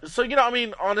 So,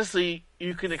 honestly,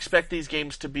 you can expect these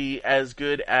games to be as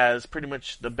good as pretty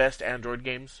much the best Android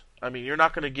games. I mean, you're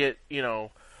not going to get,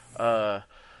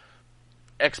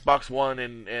 Xbox One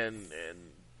and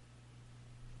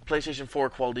PlayStation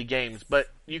 4 quality games, but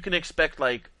you can expect,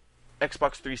 like,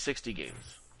 Xbox 360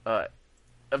 games.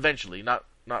 Eventually, not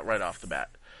right off the bat.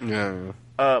 Yeah.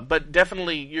 But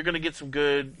definitely, you're going to get some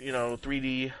good,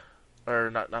 3D,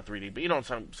 or not 3D, but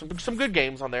some good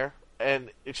games on there, and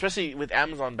especially with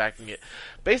Amazon backing it.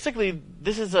 Basically,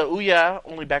 this is a Ouya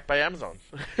only backed by Amazon.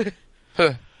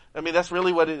 I mean, that's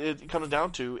really what it comes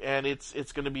down to, and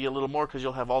it's going to be a little more because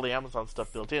you'll have all the Amazon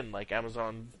stuff built in, like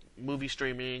Amazon movie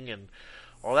streaming and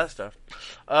all that stuff.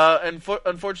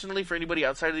 Unfortunately, for anybody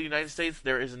outside of the United States,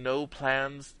 there is no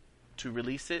plans to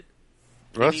release it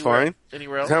Well, that's fine.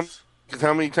 Anywhere else? Because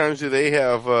how many times do they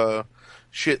have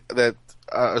shit that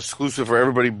exclusive for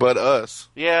everybody but us?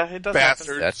 Yeah, it does Bastards.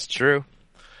 happen. That's true.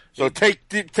 So take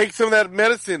some of that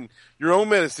medicine, your own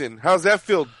medicine. How's that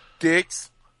feel,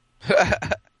 dicks?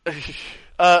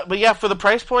 But yeah, for the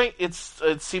price point, it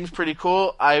seems pretty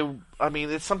cool. I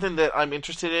mean, it's something that I'm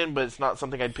interested in, but it's not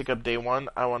something I'd pick up day one.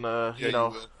 I want to, You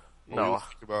will. no.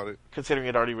 Think about it. Considering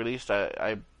it already released,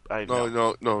 I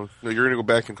No. You're gonna go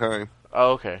back in time.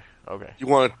 Oh, okay. You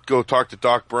want to go talk to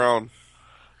Doc Brown?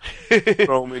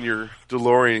 Throw him in your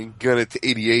DeLorean and gun it to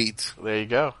 88. There you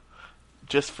go.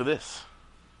 Just for this.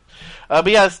 But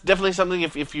yeah, it's definitely something.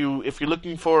 If you're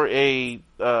looking for a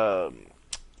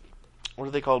what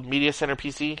are they called? Media center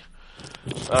PC.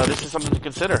 This is something to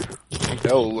consider.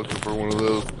 Hell, looking for one of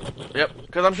those. Yep,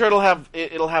 because I'm sure it'll have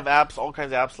apps, all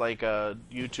kinds of apps like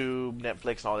YouTube,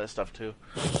 Netflix, and all that stuff too.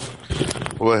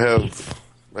 Will it have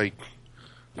like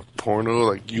porno,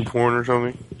 like YouPorn or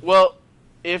something? Well,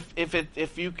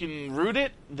 if you can root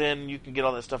it, then you can get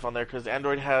all that stuff on there. Because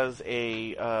Android has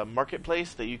a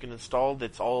marketplace that you can install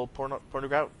that's all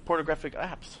pornographic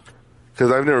apps.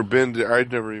 Because I'd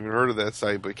never even heard of that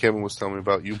site, but Kevin was telling me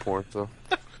about YouPorn, so.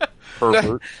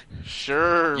 Pervert.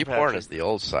 Sure, YouPorn Patrick. is the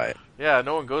old site. Yeah,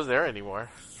 no one goes there anymore.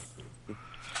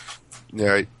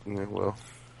 Yeah, well,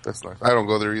 that's nice. I don't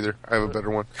go there either. I have a better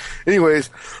one. Anyways,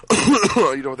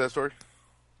 you know what that story?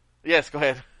 Yes, go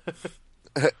ahead.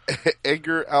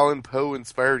 Edgar Allan Poe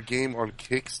inspired game on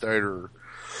Kickstarter.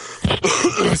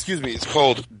 Excuse me. It's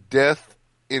called Death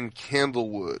in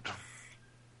Candlewood.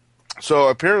 So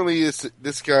apparently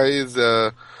this guy is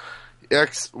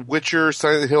ex-Witcher,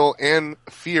 Silent Hill, and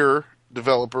Fear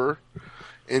developer,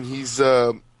 and he's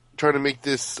trying to make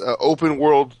this open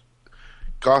world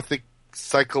gothic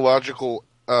psychological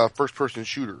first-person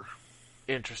shooter.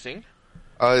 Interesting.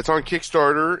 It's on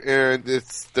Kickstarter, and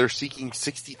they're seeking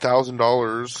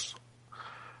 $60,000.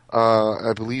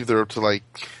 I believe they're up to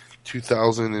like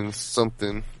 2,000 and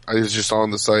something. I was just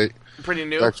on the site. Pretty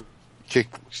new. Actually,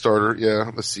 Kickstarter,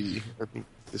 yeah. Let's see. I think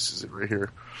this is it right here.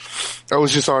 I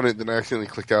was just on it, then I accidentally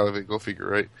clicked out of it. Go figure,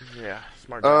 right? Yeah,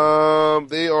 smart job.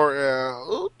 They are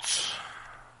at...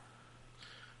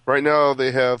 Right now,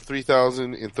 they have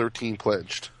 3,013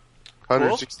 pledged.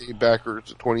 168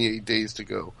 backers, 28 days to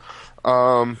go.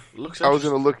 I was going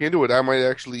to look into it. I might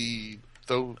actually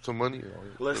throw some money on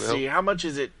it. Let's see. How much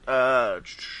is it?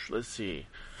 Let's see.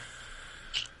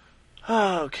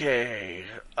 Okay.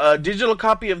 A digital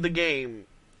copy of the game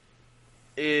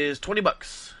is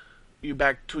 $20. You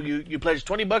pledge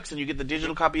 $20 and you get the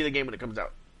digital copy of the game when it comes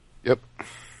out. Yep.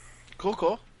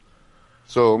 Cool.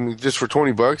 So, I mean, just for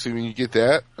 $20, I mean, you get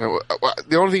that.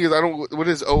 The only thing is, what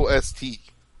is OST?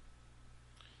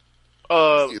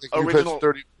 Original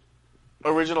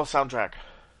soundtrack.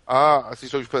 I see.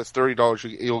 So if you pledge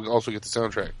 $30, you'll also get the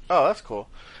soundtrack. Oh, that's cool.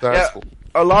 That's cool.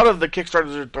 A lot of the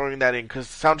Kickstarters are throwing that in because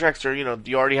soundtracks are, you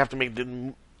already have to make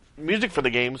the music for the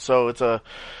game, so it's a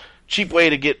cheap way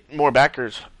to get more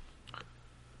backers.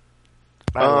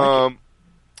 Let's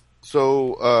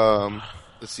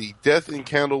see. Death in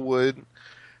Candlewood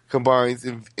combines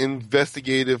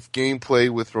investigative gameplay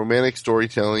with romantic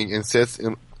storytelling and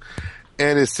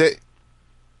is set.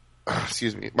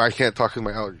 Excuse me, I can't talk with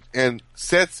my allergies. And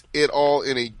sets it all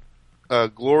in a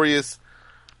glorious,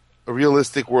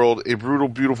 realistic world. A brutal,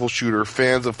 beautiful shooter.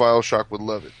 Fans of BioShock would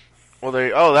love it.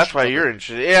 Well, that's why you're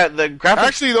interested. Yeah, the graphics.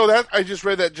 Actually, though, I just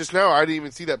read that just now. I didn't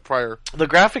even see that prior. The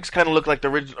graphics kind of look like the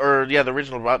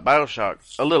original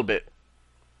BioShock a little bit.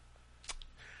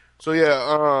 So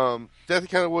yeah, Death in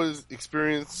Candlewood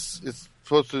experience is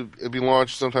supposed to be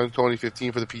launched sometime in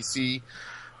 2015 for the PC.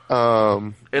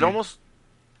 It almost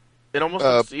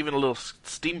looks even a little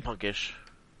steampunkish.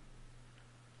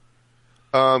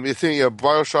 It's saying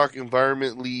BioShock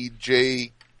environment lead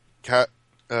Jay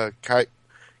Kyburz,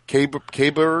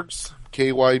 Kyburz,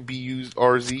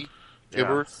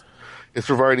 Kyburz, is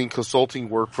providing consulting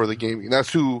work for the gaming.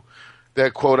 That's who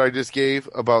that quote I just gave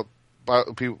about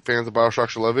fans of BioShock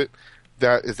should love it.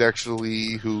 That is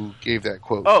actually who gave that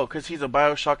quote. Oh, because he's a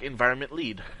BioShock environment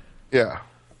lead. Yeah.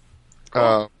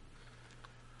 Cool.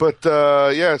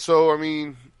 So I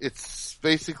mean, it's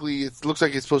basically it looks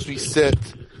like it's supposed to be set.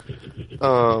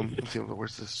 Let's see,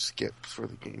 where's the skip for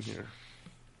the game here?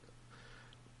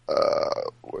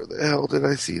 Where the hell did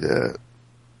I see that?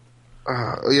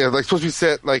 Like supposed to be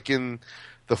set like in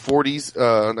the 40s,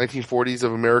 1940s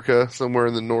of America, somewhere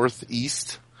in the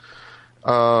Northeast.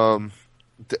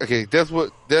 Okay, Death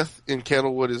in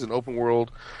Candlewood is an open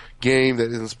world game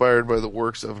that is inspired by the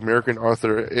works of American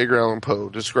author Edgar Allan Poe.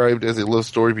 Described as a love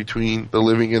story between the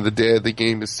living and the dead, the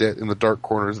game is set in the dark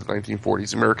corners of the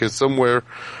 1940s. America is somewhere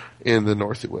in the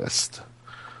Northwest.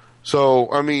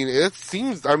 So, I mean, it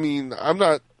seems, I mean, I'm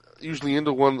not usually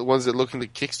into the ones that look into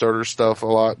Kickstarter stuff a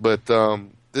lot, but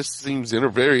this seems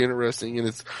very interesting, and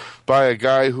it's by a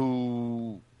guy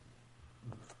who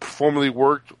formerly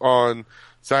worked on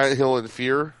Silent Hill and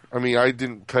Fear. I mean, I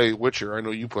didn't play Witcher. I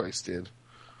know you guys did.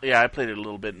 Yeah, I played it a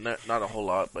little bit, not a whole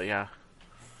lot, but yeah.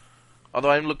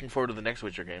 Although I'm looking forward to the next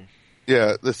Witcher game.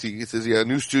 Yeah, let's see. It says,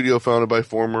 new studio founded by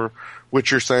former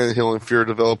Witcher, Silent Hill, and Fear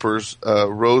developers,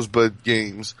 Rosebud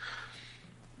Games,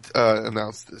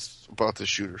 announced about this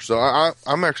shooter. So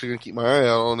I'm actually going to keep my eye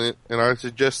out on it, and I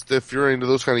suggest if you're into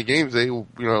those kind of games, the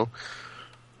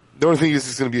only thing is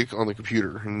it's going to be on the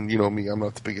computer, and you know me, I'm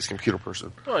not the biggest computer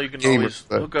person. Well, you can always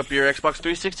hook up your Xbox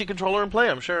 360 controller and play,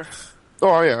 I'm sure.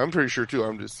 Oh, yeah, I'm pretty sure, too.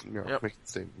 I'm just, making the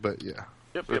same, but yeah.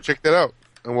 So check that out,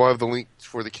 and we'll have the link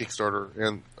for the Kickstarter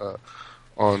and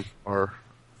on our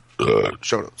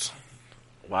show notes.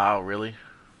 Wow, really?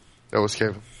 That was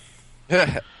Kevin.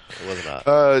 It was not.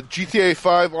 GTA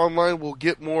 5 Online will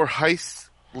get more heists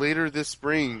later this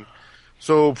spring.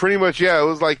 So pretty much, it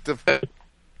was like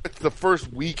the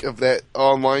first week of that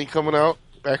online coming out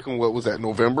back in what was that,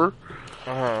 November?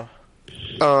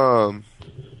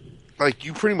 Like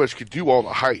you pretty much could do all the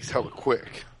heists hella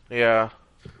quick. Yeah.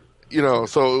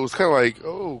 So it was kind of like,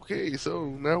 okay, so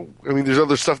now, I mean, there's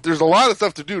other stuff. There's a lot of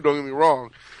stuff to do. Don't get me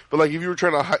wrong, but like if you were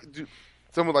trying to do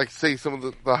some of some of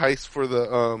the heists for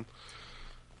the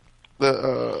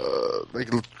like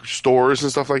stores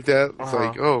and stuff like that. It's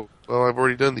like, oh, well, I've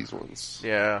already done these ones.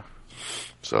 Yeah.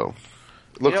 So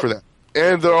look for that.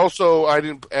 And they're also, I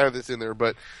didn't add this in there,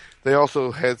 but they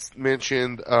also had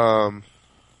mentioned,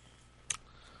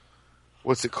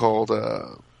 what's it called?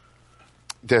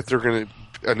 That they're going to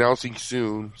announcing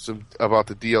soon about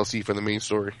the DLC for the main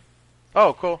story.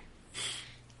 Oh, cool.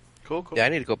 Cool. Yeah, I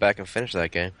need to go back and finish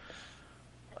that game.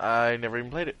 I never even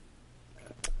played it.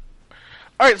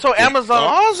 All right, so Amazon.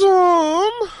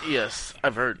 Awesome. Yes,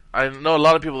 I've heard. I know a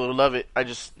lot of people who love it. I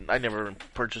never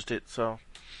purchased it. So,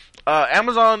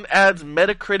 Amazon adds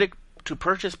Metacritic to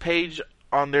purchase page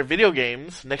on their video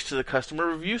games next to the customer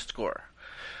review score.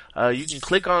 You can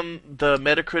click on the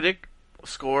Metacritic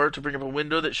score to bring up a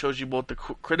window that shows you both the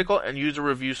critical and user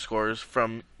review scores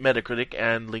from Metacritic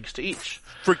and links to each.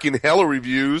 Freaking hella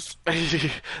reviews.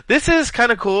 This is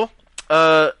kind of cool.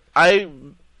 I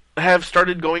have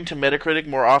started going to Metacritic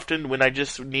more often when I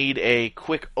just need a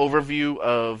quick overview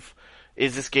of,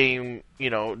 is this game,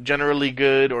 generally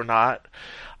good or not.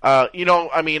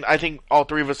 I mean, I think all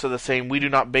three of us are the same. We do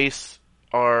not base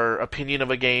our opinion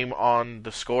of a game on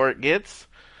the score it gets.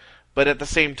 But at the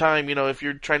same time, if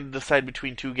you're trying to decide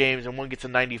between two games and one gets a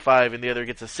 95 and the other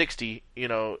gets a 60,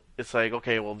 it's like,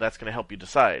 okay, well, that's going to help you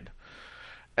decide.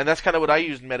 And that's kind of what I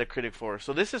use Metacritic for.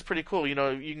 So this is pretty cool. You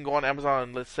can go on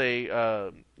Amazon, let's say,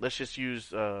 let's just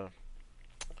use, what's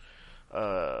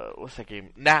that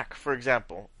game? Knack, for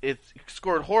example. It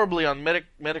scored horribly on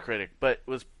Metacritic, but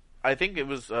I think it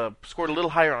was scored a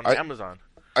little higher on Amazon.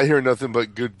 I hear nothing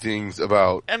but good things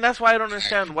about. And that's why I don't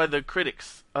understand why the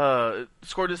critics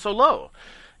scored it so low.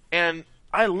 And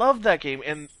I love that game.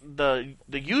 And the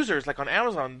users, like on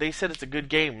Amazon, they said it's a good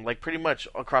game, like pretty much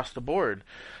across the board.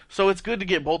 So it's good to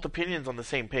get both opinions on the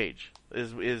same page,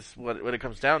 is what it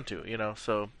comes down to,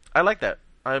 So I like that.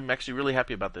 I'm actually really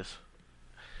happy about this.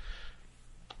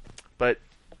 But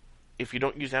if you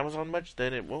don't use Amazon much,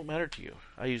 then it won't matter to you.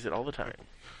 I use it all the time.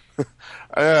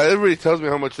 Everybody tells me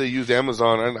how much they use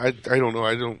Amazon, and I don't know.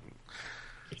 I don't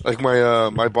like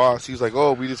my boss. He's like,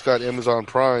 "Oh, we just got Amazon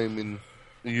Prime and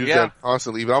we use that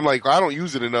constantly." But I'm like, I don't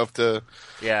use it enough to.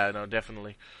 Yeah, no,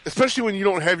 definitely. Especially when you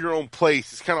don't have your own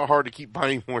place, it's kind of hard to keep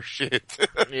buying more shit.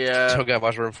 Yeah, Don't got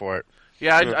much room for it.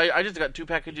 Yeah, I just got 2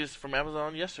 packages from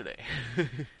Amazon yesterday.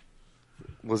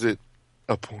 Was it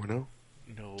a porno?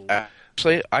 No.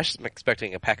 Actually, I'm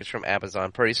expecting a package from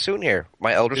Amazon pretty soon here.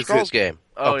 My Elder Scrolls game.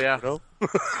 Oh, yeah.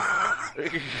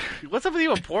 What's up with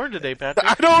you on porn today, Patrick?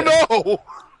 I don't know.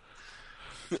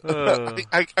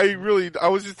 I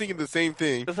was just thinking the same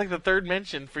thing. That's like the third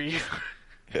mention for you.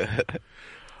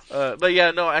 But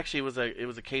yeah, no, actually, it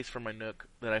was a case for my Nook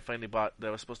that I finally bought that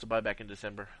I was supposed to buy back in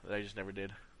December that I just never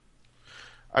did.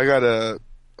 I got the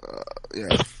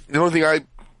only thing I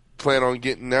plan on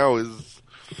getting now is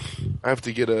I have to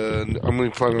I'm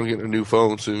going to plan on getting a new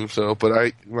phone soon, but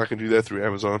I'm not going to do that through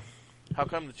Amazon. How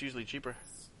come it's usually cheaper?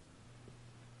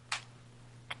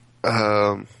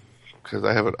 Because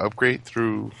I have an upgrade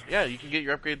through... Yeah, you can get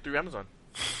your upgrade through Amazon.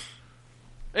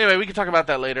 Anyway, we can talk about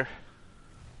that later.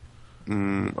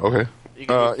 Okay.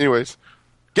 Anyways.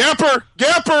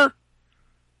 Gamper!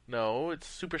 No, it's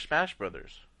Super Smash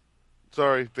Brothers.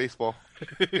 Sorry, baseball.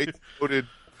 It's loaded.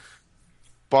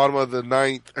 bottom of the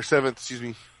 7th, excuse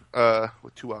me,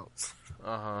 with 2 outs.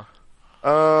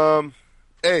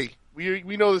 Hey,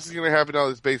 we know this is going to happen now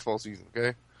this baseball season,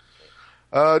 okay?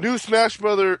 New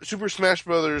Super Smash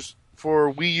Brothers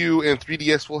for Wii U and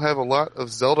 3DS will have a lot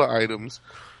of Zelda items.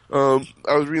 I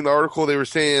was reading the article, they were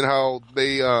saying how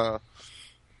they,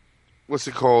 what's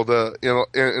it called,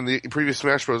 in the previous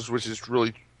Smash Bros., which is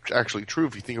really actually true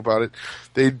if you think about it,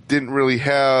 they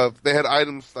had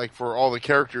items like for all the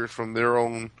characters from their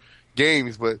own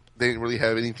games, but they didn't really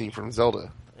have anything from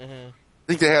Zelda. Mm-hmm. I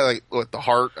think they had the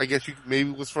heart, I guess maybe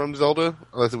was from Zelda,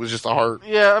 unless it was just a heart.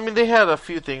 Yeah, I mean they had a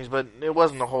few things, but it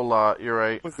wasn't a whole lot, you're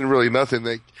right. It wasn't really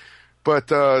nothing. But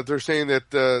they're saying that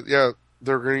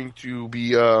they're going to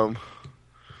be having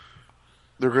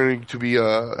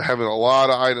a lot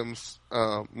of items,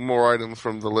 more items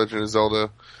from The Legend of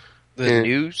Zelda. The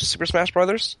new Super Smash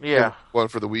Brothers? Yeah. One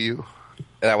for the Wii U.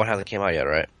 That one hasn't came out yet,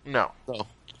 right? No.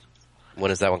 When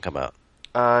does that one come out?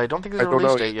 I don't think there's a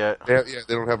release date yet. Yeah,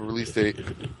 they don't have a release date.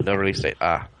 No release date.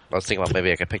 I was thinking about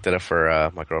maybe I could pick that up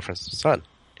for my girlfriend's son.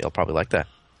 He'll probably like that.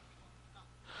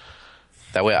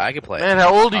 That way I can play it. Man,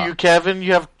 how old are you, Kevin?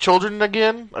 You have children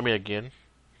again? I mean, again.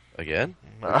 Again?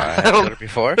 I had done it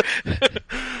before.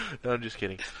 No, I'm just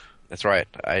kidding. That's right.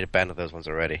 I abandoned those ones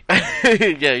already.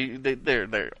 Yeah,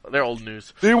 they're old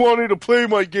news. They wanted to play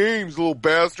my games, little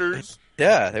bastards.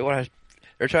 Yeah,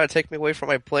 they're trying to take me away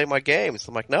from playing my games.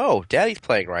 I'm like, no, Daddy's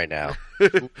playing right now.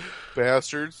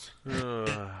 Bastards.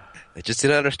 They just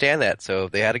didn't understand that, so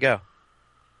they had to go.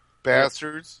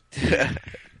 Bastards.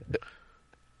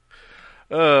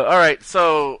 All right,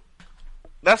 so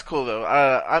that's cool though.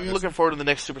 I'm looking forward to the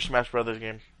next Super Smash Brothers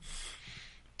game.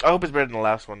 I hope it's better than the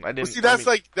last one. That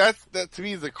to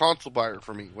me is a console buyer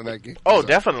for me when that game. Oh,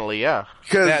 definitely, yeah.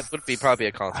 That would be probably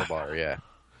a console buyer, yeah.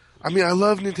 I mean, I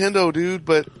love Nintendo, dude,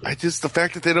 but the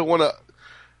fact that they don't want to.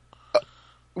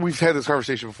 We've had this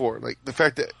conversation before. Like the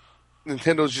fact that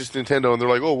Nintendo's just Nintendo, and they're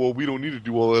like, oh well, we don't need to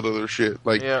do all that other shit.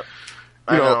 Like, yeah.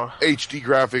 You know, HD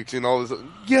graphics and all this.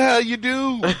 Yeah, you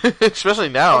do. Especially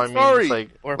now. I'm sorry.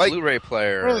 It's or a Blu-ray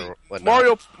player. Really, or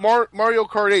whatnot. Mario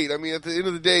Kart 8. I mean, at the end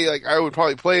of the day, I would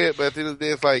probably play it, but at the end of the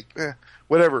day, it's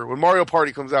whatever. When Mario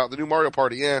Party comes out, the new Mario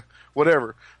Party,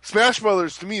 whatever. Smash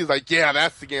Brothers to me is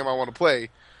that's the game I want to play.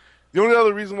 The only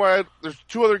other reason why there's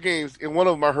 2 other games, and one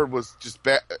of them I heard was just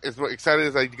bad. As excited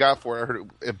as I got for it, I heard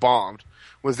it bombed.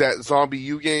 Was that Zombie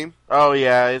U game? Oh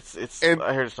yeah, it's.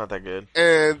 I heard it's not that good.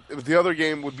 And the other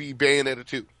game would be Bayonetta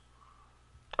 2.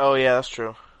 Oh yeah, that's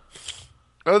true.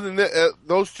 Other than that,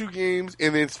 those 2 games,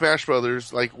 and then Smash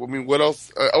Brothers. What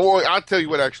else? I'll tell you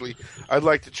what. Actually, I'd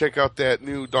like to check out that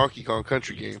new Donkey Kong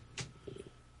Country game.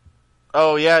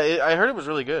 Oh yeah, I heard it was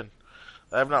really good.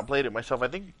 I have not played it myself. I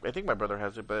think my brother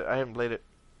has it, but I haven't played it.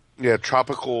 Yeah,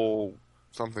 Tropical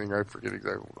something. I forget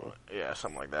exactly what. Yeah,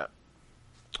 something like that.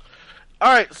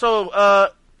 All right,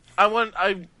 so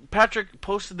Patrick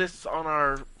posted this on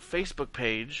our Facebook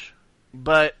page,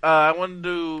 but I wanted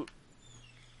to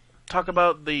talk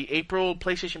about the April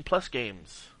PlayStation Plus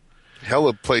games.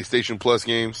 Hella PlayStation Plus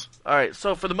games. All right,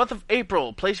 so for the month of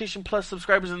April, PlayStation Plus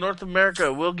subscribers in North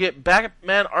America will get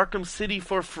Batman Arkham City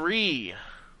for free.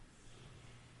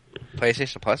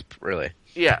 PlayStation Plus? Really?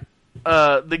 Yeah.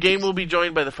 The game will be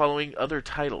joined by the following other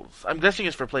titles. I'm guessing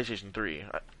it's for PlayStation 3.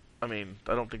 I mean,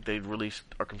 I don't think they'd released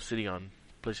Arkham City on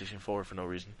PlayStation 4 for no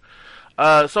reason.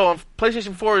 So on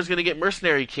PlayStation 4 is going to get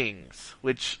Mercenary Kings,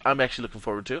 which I'm actually looking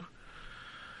forward to.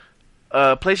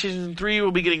 PlayStation 3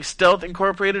 will be getting Stealth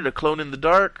Incorporated, A Clone in the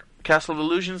Dark, Castle of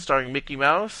Illusion starring Mickey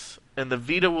Mouse, and the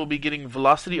Vita will be getting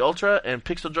Velocity Ultra and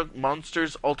Pixel Junk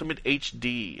Monsters Ultimate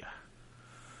HD.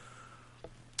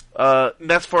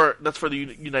 That's for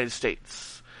the United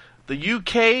States. The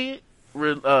UK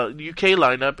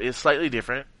lineup is slightly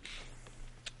different.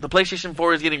 The PlayStation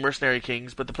 4 is getting Mercenary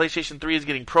Kings, but the PlayStation 3 is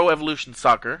getting Pro Evolution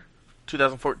Soccer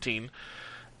 2014.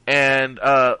 And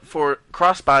for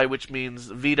cross-buy, which means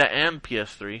Vita and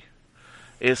PS3,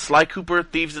 is Sly Cooper,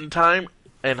 Thieves in Time,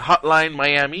 and Hotline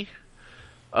Miami.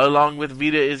 Along with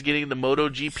Vita is getting the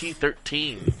MotoGP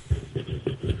 13.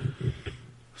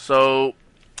 So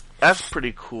that's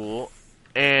pretty cool.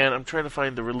 And I'm trying to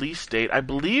find the release date. I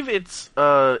believe it's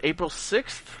April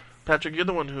 6th. Patrick, you're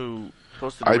the one who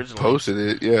posted it originally. I posted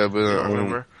it, yeah, but I don't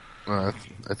remember.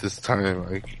 At this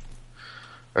time,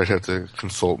 I'd have to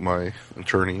consult my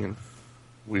attorney, and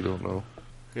we don't know.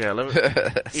 Yeah,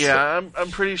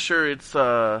 I'm pretty sure it's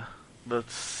the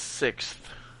 6th.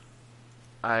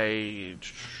 I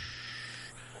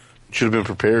should have been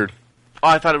prepared. Oh,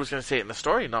 I thought it was going to say it in the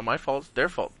story. Not my fault. It's their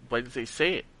fault. Why did they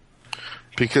say it?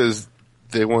 Because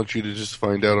they want you to just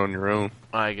find out on your own.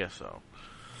 I guess so.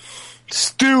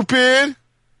 Stupid!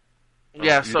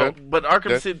 Yeah. You So, done? but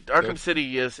Arkham Yeah. Arkham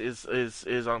City is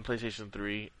on PlayStation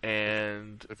 3,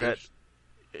 and that. Finished?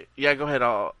 Yeah, go ahead.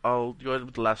 I'll go ahead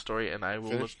with the last story, and I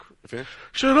will Finished? look. You finished?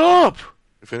 Shut up!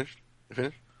 You finished? You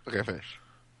finished? Okay, I finished.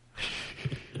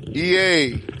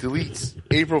 EA deletes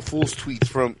April Fool's tweets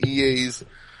from EA's.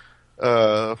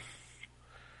 What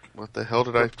the hell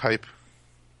did I type?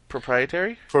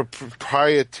 Proprietary? For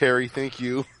proprietary, thank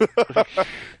you.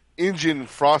 Engine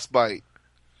Frostbite.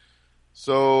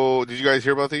 So, did you guys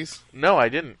hear about these? No, I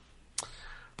didn't.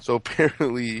 So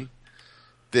apparently,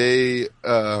 they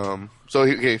so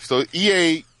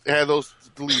EA had those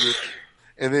deleted,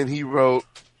 and then he wrote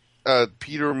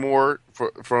Peter Moore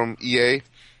from EA,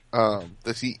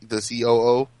 the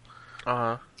COO.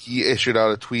 He issued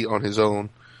out a tweet on his own.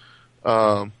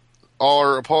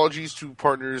 Our apologies to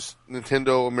partners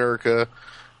Nintendo America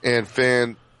and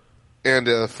fan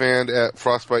at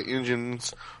Frostbite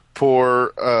Engines.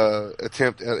 Poor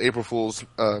attempt at April Fool's,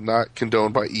 not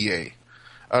condoned by EA.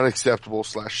 Unacceptable /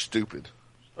 stupid.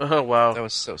 Oh, wow. That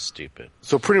was so stupid.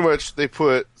 So pretty much they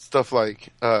put stuff like,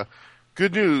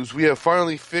 good news, we have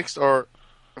finally fixed and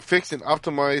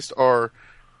optimized our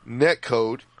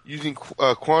netcode using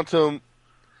quantum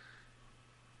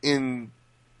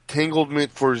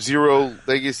entanglement for zero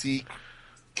legacy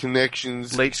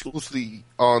connections exclusively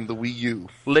on the Wii U.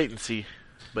 Latency.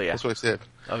 But yeah. That's what I said.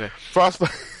 Okay.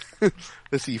 Frostbite.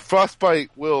 Let's see.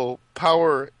 Frostbite will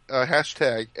power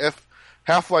hashtag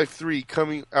Half-Life 3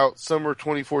 coming out summer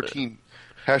 2014.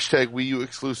 Hashtag Wii U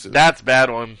exclusive. That's a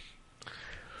bad one.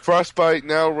 Frostbite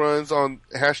now runs on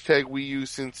hashtag Wii U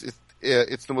since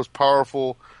it's the most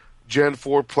powerful Gen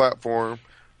 4 platform.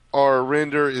 Our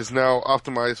render is now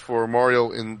optimized for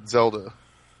Mario and Zelda.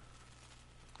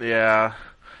 Yeah.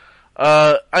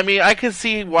 I mean, I can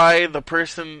see why the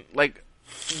person, like,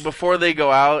 before they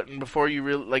go out and before you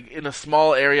really, like, in a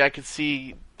small area, I could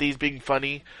see these being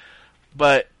funny.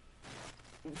 But,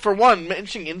 for one,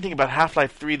 mentioning anything about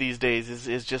Half-Life 3 these days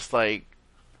is just like,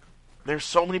 there's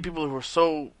so many people who are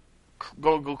so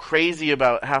go crazy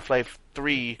about Half-Life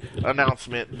 3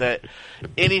 announcement that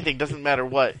anything, doesn't matter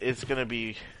what, it's going to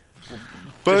be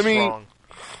but just I mean, wrong.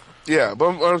 Yeah,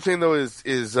 but what I'm saying though is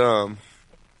yeah,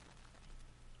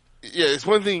 it's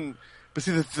one thing. But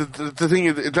see, the thing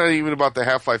is, it's not even about the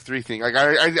Half-Life 3 thing. Like,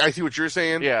 I see what you're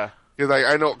saying. Yeah. Because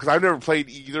I know, because I've never played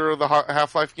either of the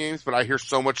Half-Life games, but I hear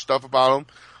so much stuff about them.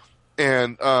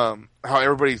 And, how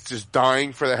everybody's just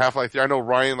dying for the Half-Life 3. I know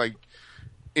Ryan, like,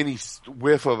 any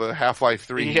whiff of a Half-Life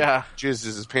 3 jizzes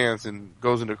his pants and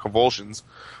goes into convulsions.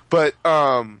 But,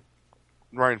 Ryan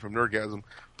from Nerdgasm.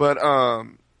 But,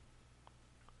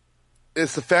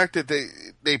 it's the fact that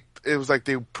it was like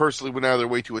they personally went out of their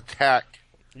way to attack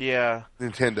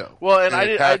Nintendo. Well, and I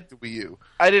attack the Wii U.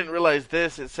 I didn't realize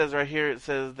this. It says right here. It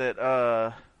says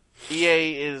that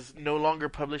EA is no longer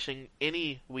publishing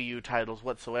any Wii U titles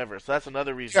whatsoever. So that's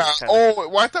another reason. Yeah.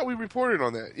 Well, I thought we reported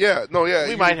on that. Yeah. No. Yeah.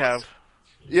 We might have.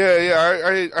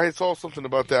 Yeah. I saw something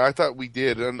about that. I thought we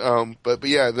did. And but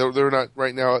yeah, they're not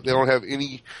right now. They don't have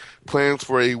any plans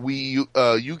for a Wii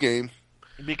U game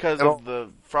because of the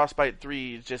Frostbite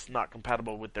 3 is just not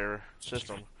compatible with their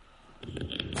system.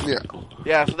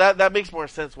 Yeah, so that makes more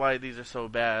sense why these are so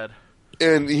bad.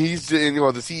 And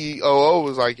the COO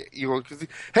was like, cause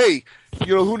hey,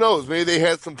 who knows? Maybe they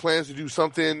had some plans to do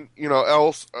something,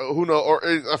 else. Who knows? Or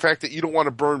the fact that you don't want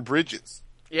to burn bridges.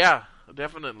 Yeah,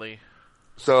 definitely.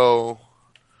 So,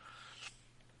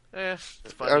 it's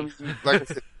funny. Like I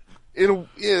said,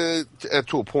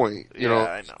 to a point, I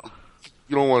know.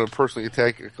 You don't want to personally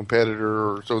attack a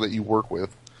competitor or so that you work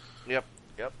with. Yep.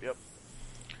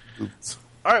 Oops.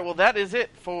 All right, well, that is it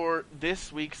for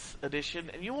this week's edition,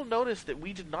 and you will notice that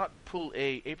we did not pull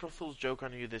a April Fool's joke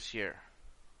on you this year.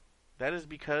 That is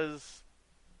because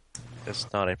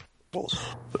it's not April Fool's.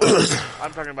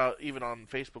 I'm talking about even on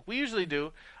Facebook. We usually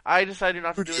do. I decided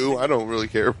not to do it. I don't really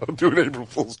care about doing April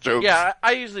Fool's jokes. Yeah,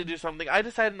 I usually do something. I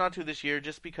decided not to this year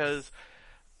just because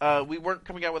we weren't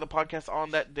coming out with a podcast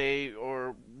on that day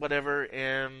or whatever,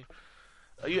 and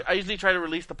I usually try to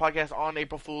release the podcast on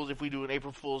April Fool's if we do an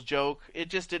April Fool's joke. It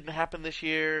just didn't happen this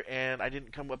year, and I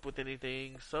didn't come up with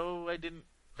anything, so I didn't.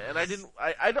 And I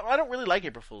don't really like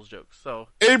April Fool's jokes. So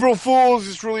April Fool's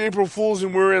is really April Fool's,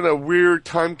 and we're in a weird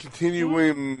time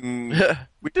continuum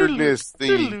weirdness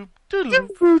thing. All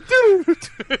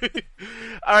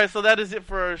right, so that is it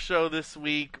for our show this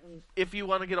week. If you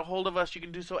want to get a hold of us, you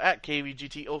can do so at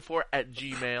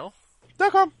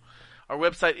kvgt04@gmail.com. Our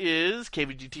website is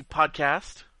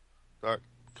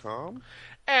kvgtpodcast.com.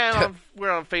 And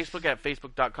we're on Facebook at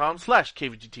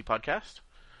facebook.com/kvgtpodcast.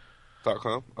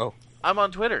 .com. Oh. I'm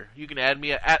on Twitter. You can add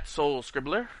me at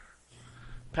SoulScribbler.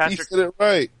 Patrick. He said it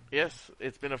right. Yes,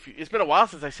 it's been a while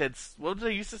since I said. What did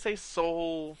I used to say?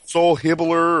 Soul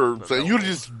Hibbler, or you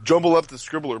just jumble up the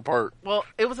Scribbler part. Well,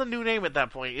 it was a new name at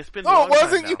that point. It's been. No, a long it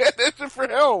wasn't. time now. You had that shit for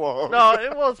how long? No,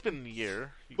 it's been a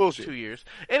year. Bullshit. 2 years.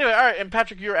 Anyway, all right. And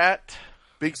Patrick, you're at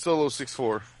Big Solo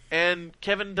 6'4". And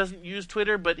Kevin doesn't use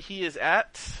Twitter, but he is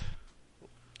at.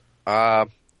 I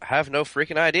have no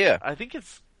freaking idea. I think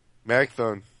it's.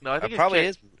 Magthon. No, I think It it's probably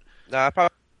is. No,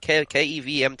 probably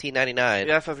KEVMT99. Yeah,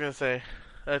 that's what I was gonna say.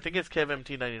 I think it's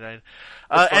KevMT99.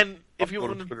 And if you I'm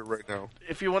want on Twitter right now.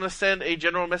 if you want to send a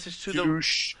general message to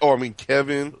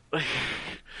Kevin.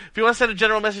 if you want to send a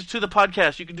general message to the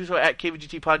podcast, you can do so at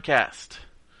KVGT Podcast.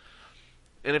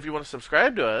 And if you want to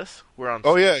subscribe to us, we're on.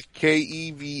 Oh yeah,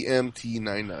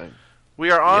 KEVMT99.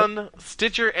 We are on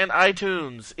Stitcher and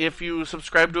iTunes. If you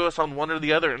subscribe to us on one or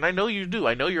the other, and I know you do,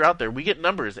 I know you're out there. We get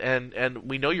numbers, and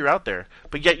we know you're out there,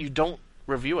 but yet you don't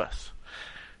review us.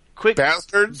 Quick,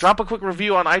 Bastards! drop a quick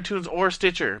review on iTunes or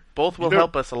Stitcher. Both will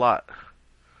help us a lot.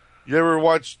 You ever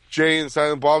watch Jay and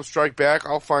Silent Bob Strike Back?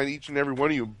 I'll find each and every one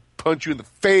of you and punch you in the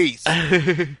face.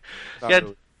 Yeah,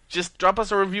 really. just drop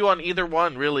us a review on either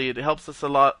one, really. It helps us a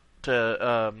lot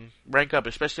to rank up,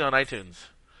 especially on iTunes.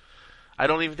 I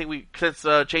don't even think since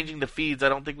changing the feeds, I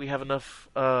don't think we have enough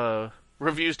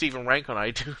reviews to even rank on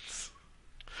iTunes.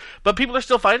 But people are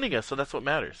still finding us, so that's what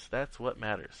matters. That's what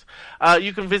matters.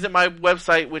 You can visit my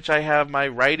website, which I have my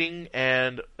writing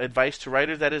and advice to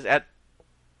writers. That is at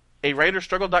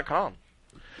awriterstruggle.com.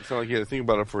 It's not like you had to think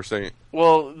about it for a second.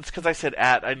 Well, it's because I said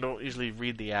at. I don't usually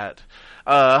read the at.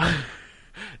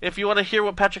 If you want to hear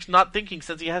what Patrick's not thinking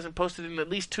since he hasn't posted in at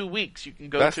least 2 weeks, you can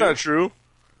go That's not true.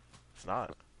 It's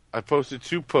not. I posted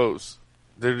 2 posts.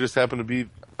 There just happened to be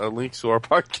a link to our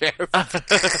podcast.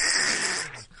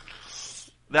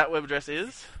 That web address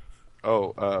is?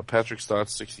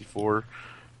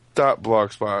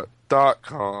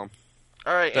 patrickstotts64.blogspot.com.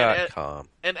 All right. .com.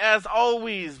 And as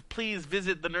always, please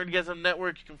visit the Nerdgasm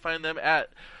Network. You can find them at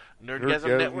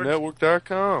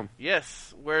Nerdgasmnetwork.com.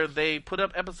 Yes, where they put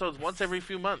up episodes once every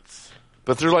few months.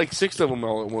 But there's like 6 of them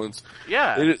all at once.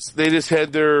 Yeah. They just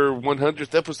had their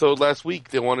 100th episode last week.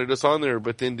 They wanted us on there,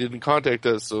 but then didn't contact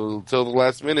us until the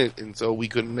last minute, and so we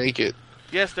couldn't make it.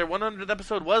 Yes, their 100th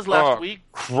episode was last week.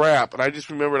 Crap. And I just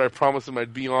remembered I promised them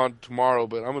I'd be on tomorrow,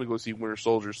 but I'm going to go see Winter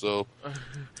Soldier, so.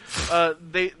 Tough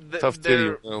titty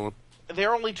on that one.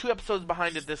 They're only 2 episodes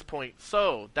behind at this point,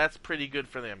 so that's pretty good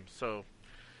for them. So,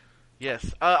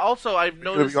 yes. Also, I've noticed.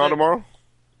 Are you going to be on tomorrow?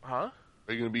 Huh?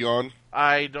 Are you going to be on?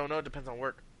 I don't know. It depends on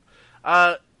work.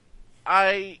 Also,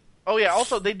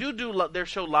 they do their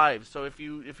show live, so if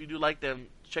you do like them,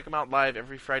 check them out live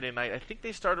every Friday night. I think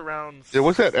they start around... Yeah,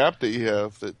 what's that app that you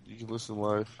have that you can listen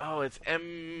live? Oh, it's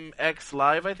MX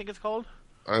Live, I think it's called.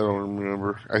 I don't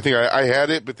remember. I think I had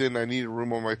it, but then I needed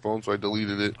room on my phone, so I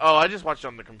deleted it. Oh, I just watched it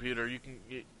on the computer.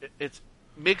 It's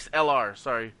MixLR,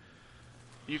 sorry.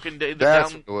 You can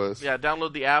That's what it was. Yeah,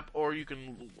 download the app, or you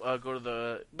can go to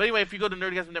the... But anyway, if you go to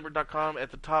nerdgasmnetwork.com,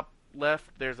 at the top left,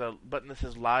 there's a button that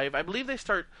says live. I believe they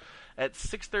start at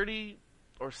 6:30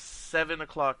 or 7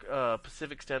 o'clock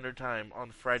Pacific Standard Time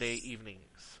on Friday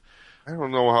evenings. I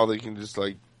don't know how they can just,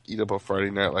 like, eat up a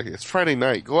Friday night like it's Friday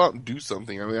night. Go out and do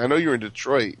something. I mean, I know you're in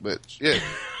Detroit, but shit.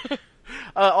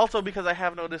 Also, because I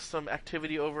have noticed some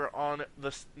activity over on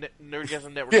the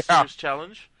Nerdgasm Network Yeah. Series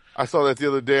Challenge. I saw that the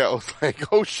other day. I was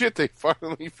like, oh shit, they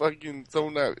finally fucking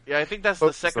sold out. Yeah, I think that's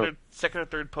the second or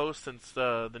third post since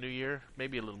the new year.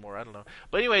 Maybe a little more, I don't know.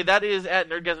 But anyway, that is at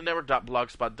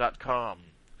nerdgasmnetwork.blogspot.com.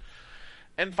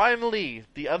 And finally,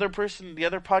 the other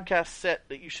podcast set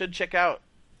that you should check out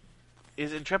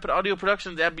is Intrepid Audio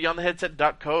Productions at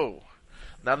beyondtheheadset.co.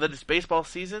 Now that it's baseball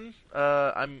season,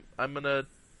 I'm gonna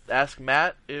ask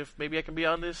Matt if maybe I can be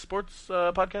on this sports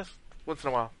podcast once in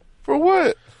a while. For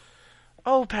what?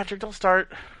 Oh, Patrick, don't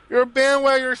start. You're a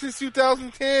bandwagoner since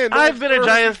 2010. I've been a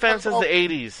Giants fan since the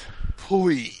 80s.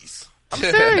 Please. I'm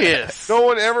serious. No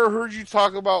one ever heard you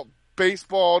talk about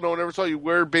baseball. No one ever saw you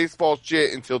wear baseball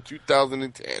shit until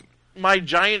 2010. My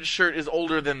Giants shirt is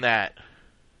older than that.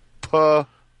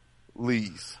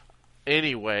 Please.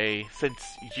 Anyway, since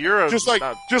you're just like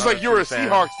you were a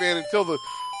Seahawks fan until the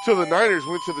Niners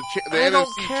went to the I don't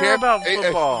NFC care about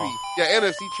football.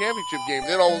 NFC Championship game.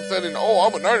 Then all of a sudden,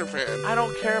 I'm a Niner fan. I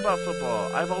don't care about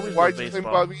football. I've always Why loved do you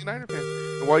baseball. claim about being a Niner fan?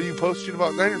 And why do you post shit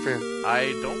about Niner fans?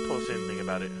 I don't post anything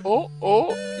about it. Oh,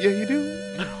 yeah, you do.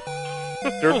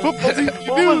 There's football teams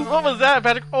you do. What was that,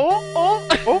 Patrick?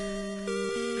 Oh.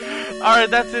 All right,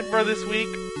 that's it for this week.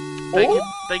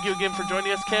 Thank you again for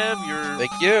joining us, Kev.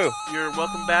 Thank you. You're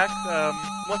welcome back.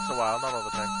 Once in a while, not all the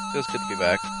time. Feels good to be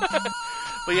back.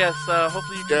 But yes,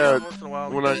 hopefully you can do it once in a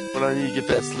while. When I need to get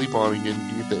that sleep on again,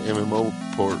 you get the MMO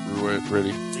port ready.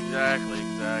 Exactly.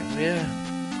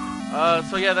 Yeah.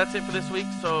 So yeah, that's it for this week.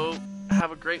 So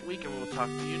have a great week, and we'll talk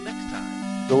to you next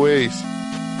time. Go Ace.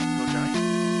 Go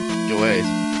Giants. Go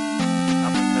A's.